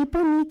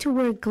 people need to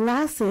wear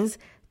glasses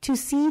to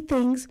see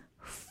things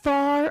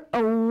far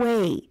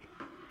away.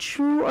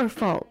 True or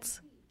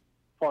false?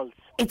 False.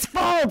 It's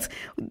false.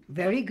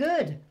 Very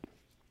good.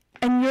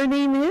 And your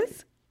name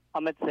is?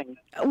 Amit Singh.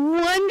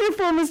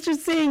 Wonderful, Mr.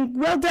 Singh.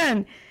 Well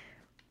done.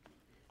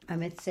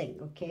 Amit Singh,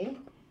 okay.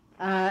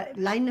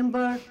 Line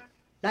number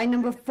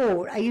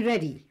 4. Are you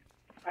ready?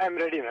 I'm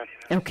ready, ma'am.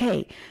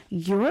 Okay,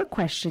 your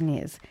question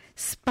is,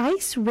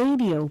 Spice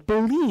Radio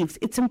believes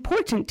it's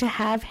important to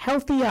have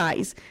healthy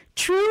eyes.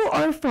 True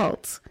or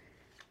false?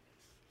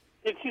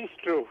 It is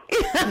true.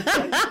 It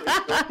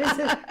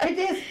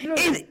is true.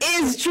 It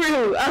is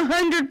true,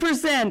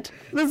 100%.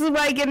 This is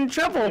why I get in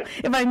trouble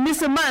if I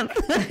miss a month.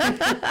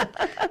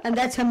 And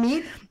that's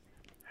Hamid?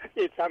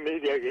 It's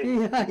Amit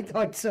again. Yeah, I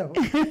thought so.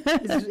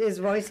 His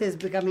voice is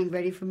becoming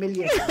very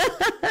familiar.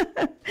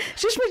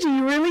 Shishmaji,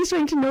 you're really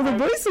starting to know the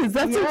voices.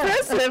 That's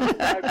impressive.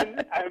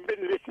 I've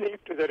been listening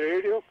to the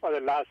radio for the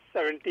last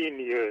 17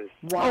 years.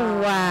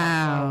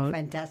 Wow.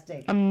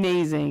 Fantastic.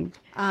 Amazing.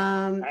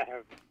 I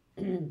have.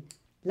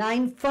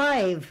 Line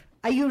 5.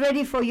 Are you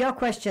ready for your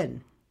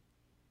question?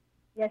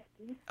 Yes,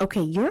 please.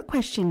 Okay, your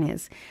question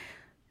is,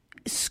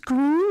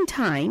 screen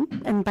time,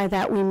 and by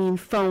that we mean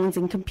phones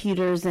and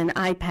computers and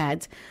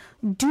iPads,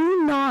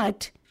 do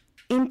not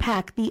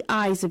impact the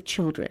eyes of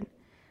children.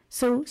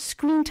 So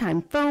screen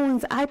time,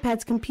 phones,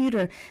 iPads,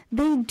 computer,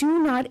 they do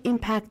not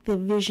impact the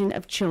vision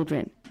of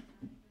children.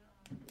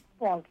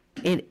 False.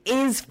 It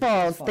is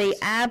false. They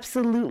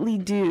absolutely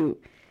do.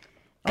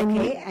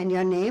 Okay, and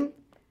your name?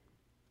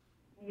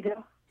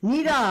 Neither.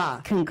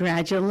 Nida.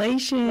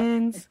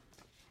 Congratulations.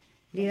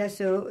 Nida,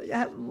 so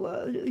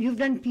you've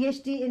done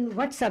PhD in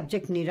what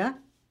subject, Nida?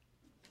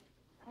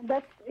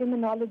 That's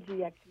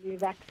immunology, actually,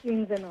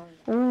 vaccines and all.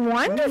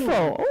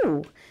 Wonderful.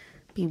 Oh,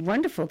 be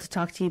wonderful to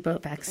talk to you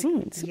about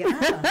vaccines. Yeah,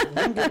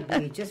 wondered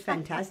be. Just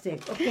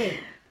fantastic. Okay,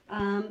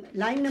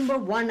 line number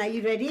 1. Are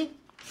you ready?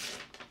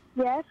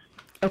 Yes.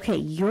 Okay,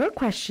 your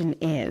question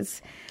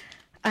is,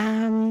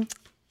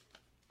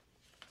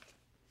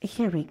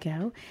 here we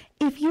go.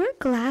 If your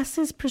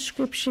glasses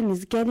prescription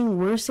is getting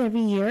worse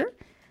every year,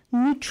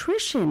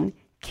 nutrition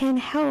can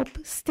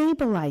help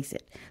stabilize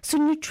it. So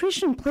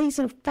nutrition plays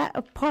a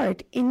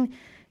part in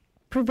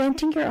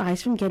preventing your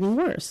eyes from getting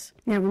worse.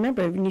 Now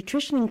remember,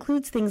 nutrition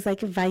includes things like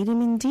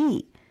vitamin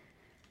D.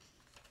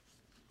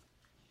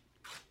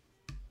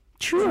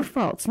 True or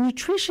false?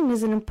 Nutrition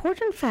is an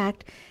important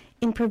fact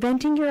in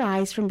preventing your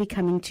eyes from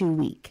becoming too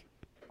weak.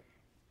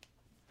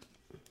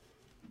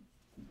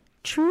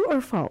 True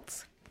or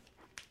false?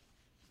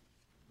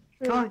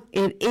 True.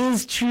 It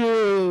is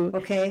true.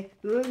 Okay,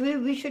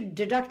 we should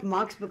deduct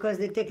marks because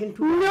they're taken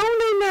too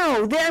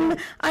No.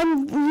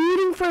 I'm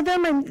rooting for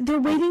them. They're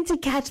waiting to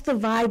catch the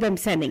vibe I'm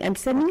sending. I'm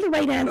sending the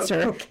right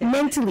answer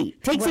mentally.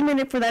 Takes a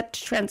minute for that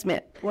to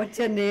transmit. What's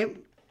your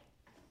name?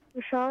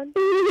 Rishan?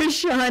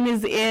 Rashawn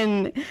is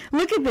in.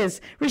 Look at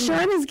this.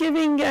 Rashawn is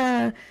giving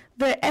the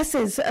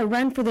S's a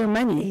run for their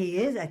money. He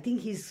is. I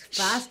think he's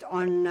fast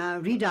on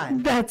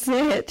redial. That's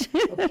it.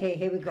 Okay,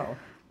 here we go.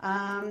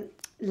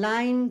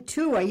 Line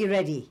 2. Are you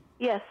ready?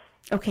 Yes.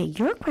 Okay,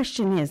 your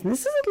question is, and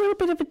this is a little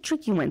bit of a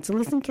tricky one, so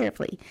listen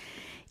carefully.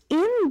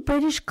 In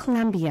British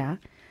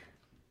Columbia,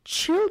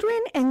 children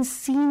and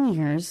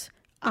seniors'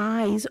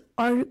 eye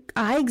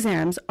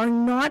exams are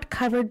not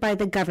covered by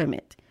the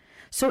government.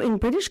 So in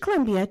British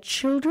Columbia,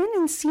 children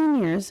and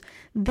seniors,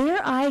 their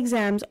eye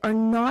exams are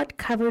not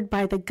covered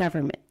by the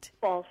government.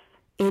 False.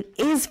 It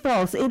is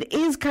false. It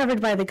is covered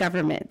by the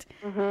government.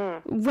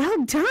 Well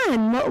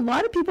done. A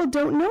lot of people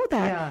don't know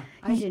that. Yeah,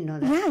 I didn't know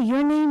that. Yeah,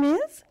 your name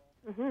is?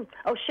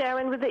 Oh,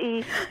 Sharon with the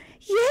E.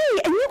 Yay,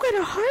 and you got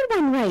a hard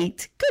one right.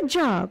 Good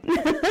job.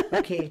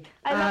 Okay.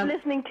 I love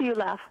listening to you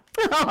laugh.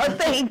 Oh,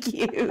 thank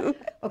you.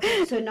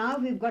 Okay, so now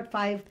we've got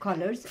 5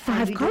 callers.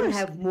 Five and we callers. don't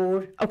have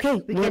more. Okay.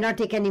 We cannot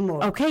take any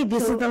more. Okay,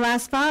 this is the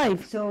last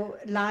 5. So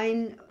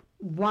line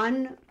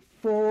 1,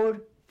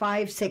 4,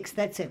 5, 6.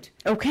 That's it.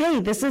 Okay,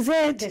 this is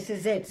it. This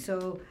is it.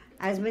 So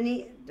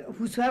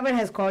whosoever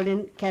has called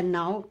in can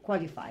now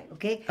qualify.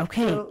 Okay.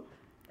 Okay. So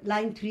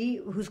line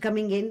 3, who's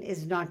coming in,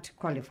 is not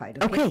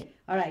qualified. Okay.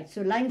 All right.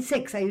 So line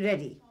 6, are you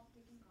ready?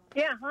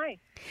 Yeah, hi.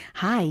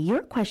 Hi,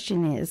 your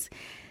question is,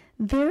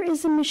 there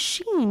is a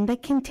machine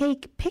that can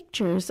take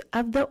pictures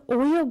of the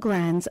oil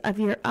glands of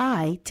your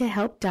eye to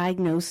help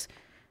diagnose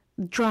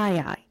dry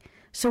eye.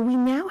 So we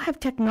now have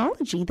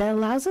technology that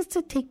allows us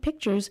to take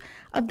pictures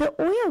of the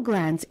oil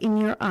glands in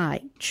your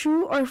eye.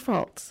 True or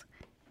false?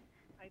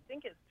 I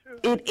think it's true.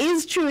 It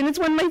is true, and it's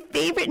one of my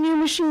favorite new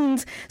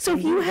machines. So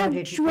if you got have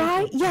it,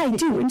 dry, yeah, I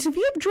do. And so if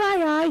you have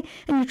dry eye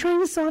and you're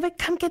trying to solve it,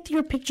 come get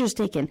your pictures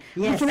taken.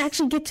 Yes. We can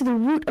actually get to the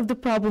root of the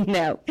problem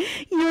now.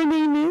 Your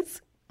name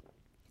is?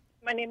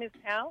 My name is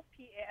Pal,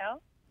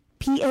 P-A-L.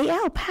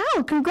 P-A-L,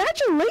 Pal,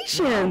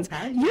 congratulations. Wow,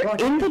 Pal, you You're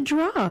got in it. the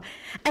draw.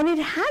 And it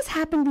has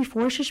happened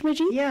before,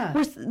 Shishmaji. Yeah.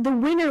 Where the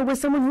winner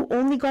was someone who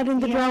only got in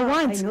the draw Yeah,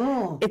 I once.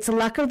 know. It's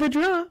luck of the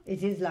draw.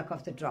 It is luck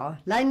of the draw.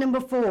 Line number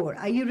 4,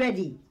 are you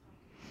ready?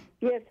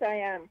 Yes, I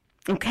am.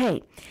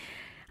 Okay.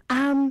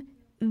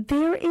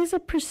 There is a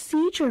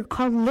procedure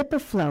called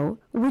lipoflow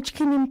which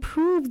can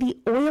improve the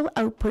oil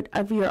output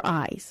of your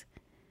eyes.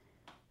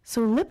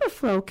 So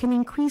lipoflow can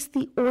increase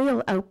the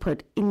oil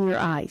output in your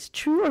eyes.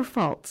 True or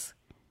false?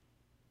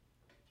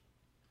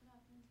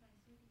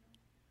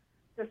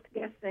 Just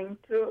guessing,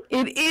 true.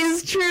 It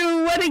is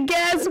true. What a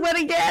guess. What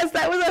a guess.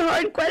 That was a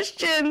hard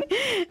question.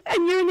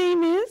 And your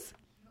name is?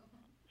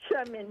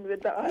 Shamin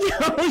with the I.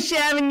 Oh,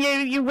 Shannon,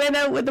 you went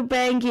out with a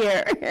bang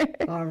here.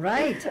 All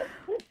right.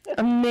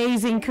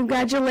 Amazing.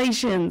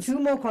 Congratulations. 2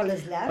 more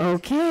callers left.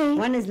 Okay.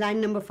 One is line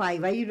number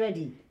 5. Are you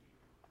ready?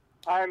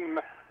 I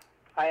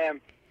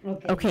am.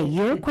 Okay,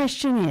 your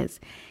question is,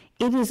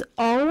 it is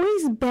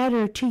always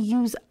better to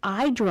use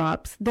eye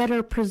drops that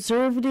are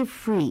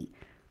preservative-free.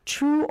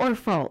 True or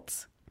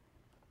false?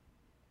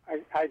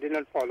 I did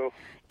not follow.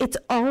 It's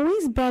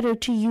always better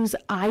to use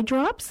eye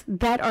drops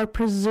that are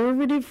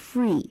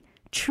preservative-free.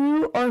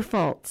 True or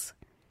false?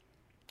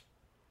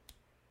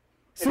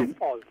 It is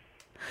false.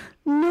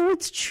 No,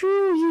 it's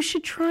true. You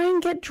should try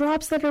and get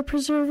drops that are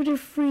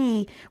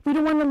preservative-free. We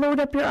don't want to load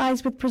up your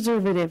eyes with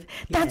preservative.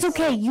 That's Yes.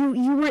 okay.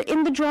 You were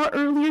in the draw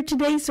earlier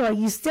today, so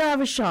you still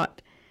have a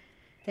shot.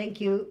 Thank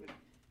you.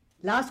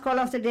 Last call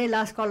of the day,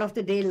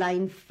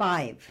 line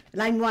 5.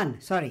 Line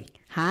 1, sorry.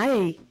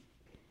 Hi.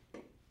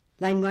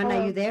 Line 1,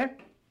 are you there?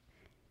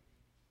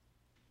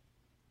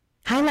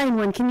 Hi, line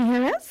 1. Can you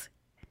hear us?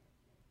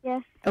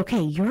 Yes.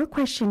 Okay, your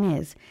question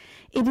is,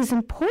 it is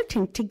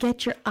important to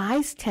get your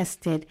eyes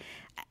tested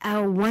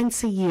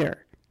once a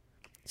year.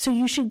 So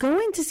you should go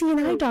in to see an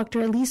eye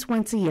doctor at least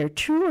once a year.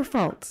 True or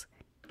false?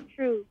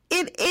 True.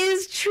 It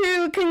is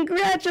true.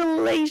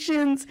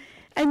 Congratulations.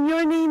 And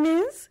your name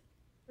is?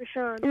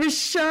 Rashawn.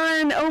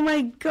 Rashawn. Oh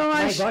my My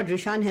gosh. God,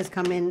 Rishan has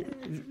come in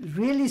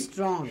really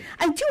strong.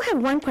 I do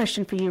have one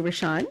question for you,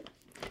 Rashawn.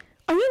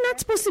 Are you not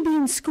supposed to be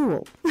in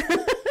school?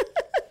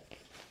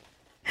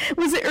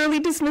 Was it early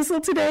dismissal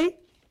today?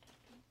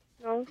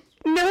 No.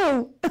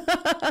 No.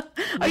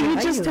 Are you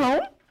are just you?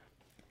 home?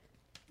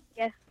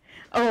 Yes.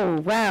 Oh,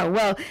 wow.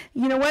 Well,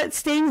 you know what?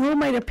 Staying home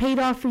might have paid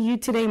off for you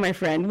today, my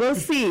friend. We'll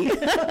see.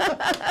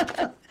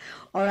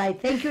 All right,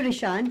 thank you,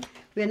 Rishan.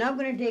 We're now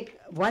going to take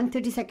 1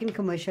 30-second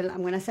commercial.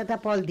 I'm going to set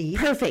up all these.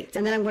 Perfect.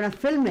 And then I'm going to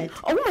film it.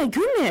 Oh, my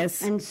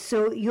goodness. And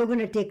so you're going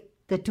to take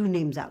the 2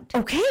 names out.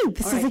 Okay,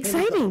 this All is right, here we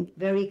go. exciting.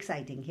 Very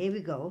exciting. Here we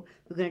go.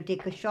 We're going to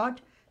take a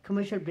short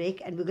commercial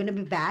break and we're going to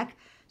be back.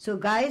 So,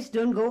 guys,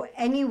 don't go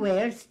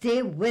anywhere.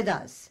 Stay with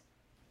us.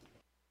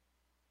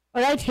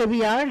 All right, here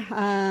we are.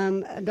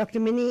 Dr.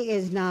 Minnie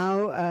is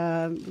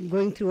now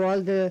going through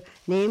all the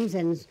names,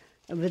 and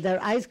with her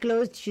eyes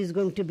closed, she's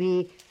going to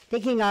be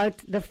taking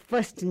out the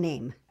first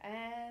name.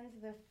 And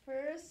the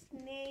first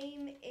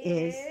name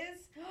Is-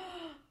 is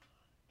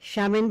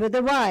Shaman with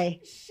a Y.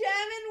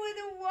 Shannon with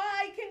a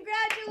Y.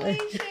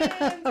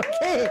 Congratulations.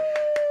 Okay.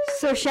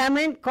 So,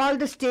 Shaman, call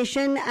the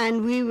station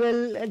and we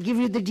will give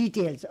you the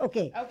details.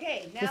 Okay.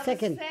 Okay, now The the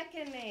second.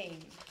 second name.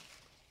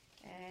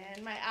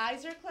 And my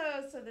eyes are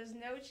closed, so there's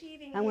no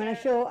cheating I'm going here.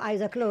 to show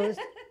eyes are closed.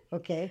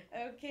 Okay.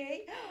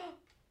 Okay.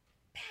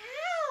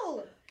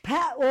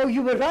 Pal! Oh,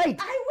 you were right.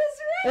 I was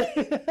right.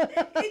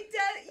 It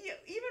does.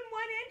 Even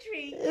one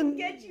entry can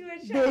get you a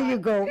shot. There you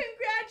go.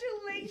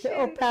 Congratulations.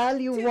 Oh, Pal,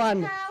 you to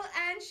won. Pal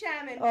and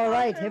Shaman. All both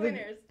right, are here we,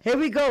 winners. here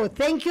we go.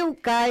 Thank you,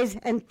 guys,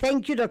 and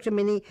thank you, Dr.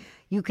 Minnie.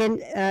 You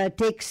can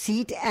take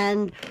seat,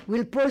 and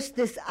we'll post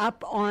this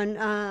up on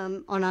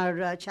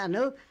our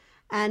channel.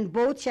 And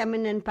both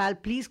Shaman and Pal,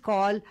 please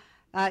call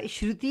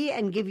Shruti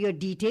and give your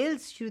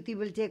details. Shruti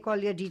will take all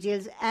your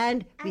details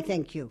and we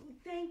thank you.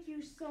 Thank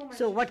you so much.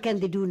 So what can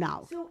they do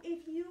now? So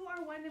if you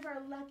are one of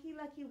our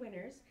lucky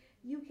winners,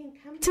 you can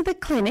come to the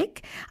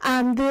clinic.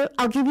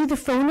 I'll give you the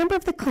phone number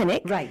of the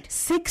clinic. Right.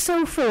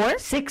 604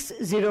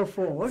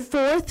 604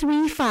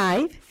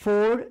 435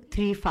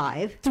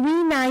 435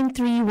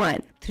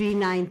 3931.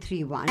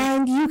 3931.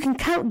 And you can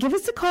come, give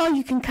us a call.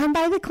 You can come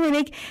by the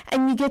clinic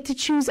and you get to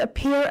choose a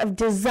pair of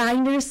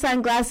designer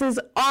sunglasses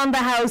on the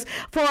house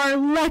for our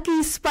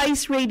lucky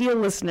Spice Radio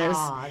listeners.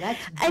 Ah, that's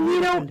and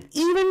beautiful.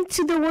 even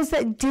to the ones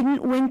that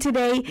didn't win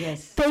today,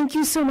 Yes. thank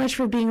you so much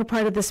for being a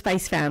part of the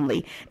Spice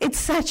family. It's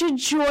such a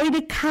joy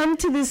to come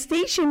to this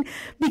station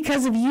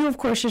because of you, of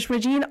course,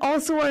 Shishmaji, and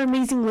also our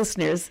amazing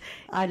listeners.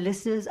 Our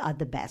listeners are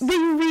the best. They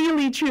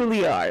really,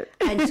 truly are.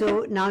 And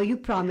so now you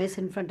promise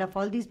in front of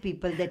all these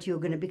people that you're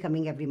going to be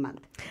coming every month.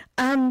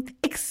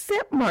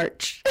 Except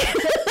March.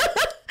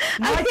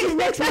 March is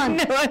next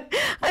month. No,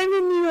 I'm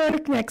in New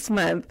York next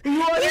month.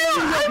 I'm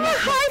a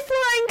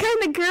high-flying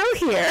kind of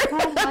girl here.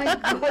 Oh my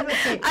God,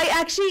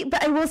 okay.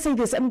 But I will say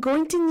this. I'm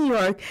going to New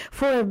York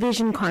for a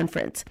vision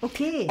conference.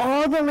 Okay.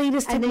 All the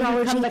latest And then you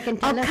technology. come back and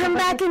tell I'll us come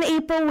about back in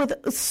April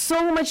with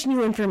so much new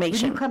Will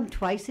information. you come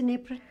twice in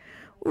April?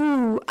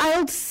 Ooh,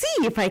 I'll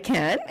see if I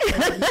can.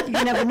 You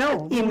never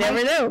know. You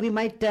never know. We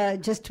might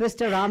just twist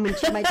her arm and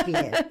she might be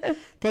here.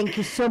 Thank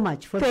you so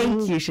much for Thank being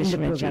you, in the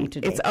program Shishmaji.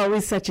 today. It's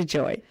always such a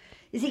joy.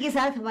 इसी के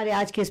साथ हमारे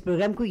आज के इस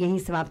programme को यहीं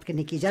समाप्त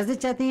करने की इजाजत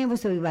चाहते हैं. वो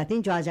सभी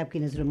बातें जो आज आपकी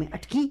नजरों में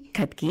अटकी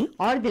खटकी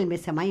और दिल में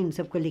समाई उन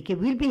सबको लेके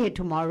we'll be here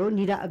tomorrow.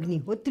 Neera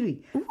Agnihotri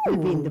will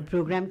be in the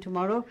program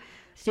tomorrow.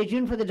 Stay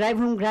tuned for the Drive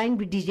Home Grind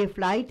with DJ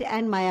Flight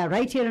and Maya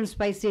right here on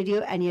Spice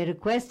Radio and your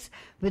requests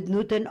with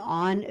Nutan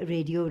on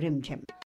Radio Rimjam.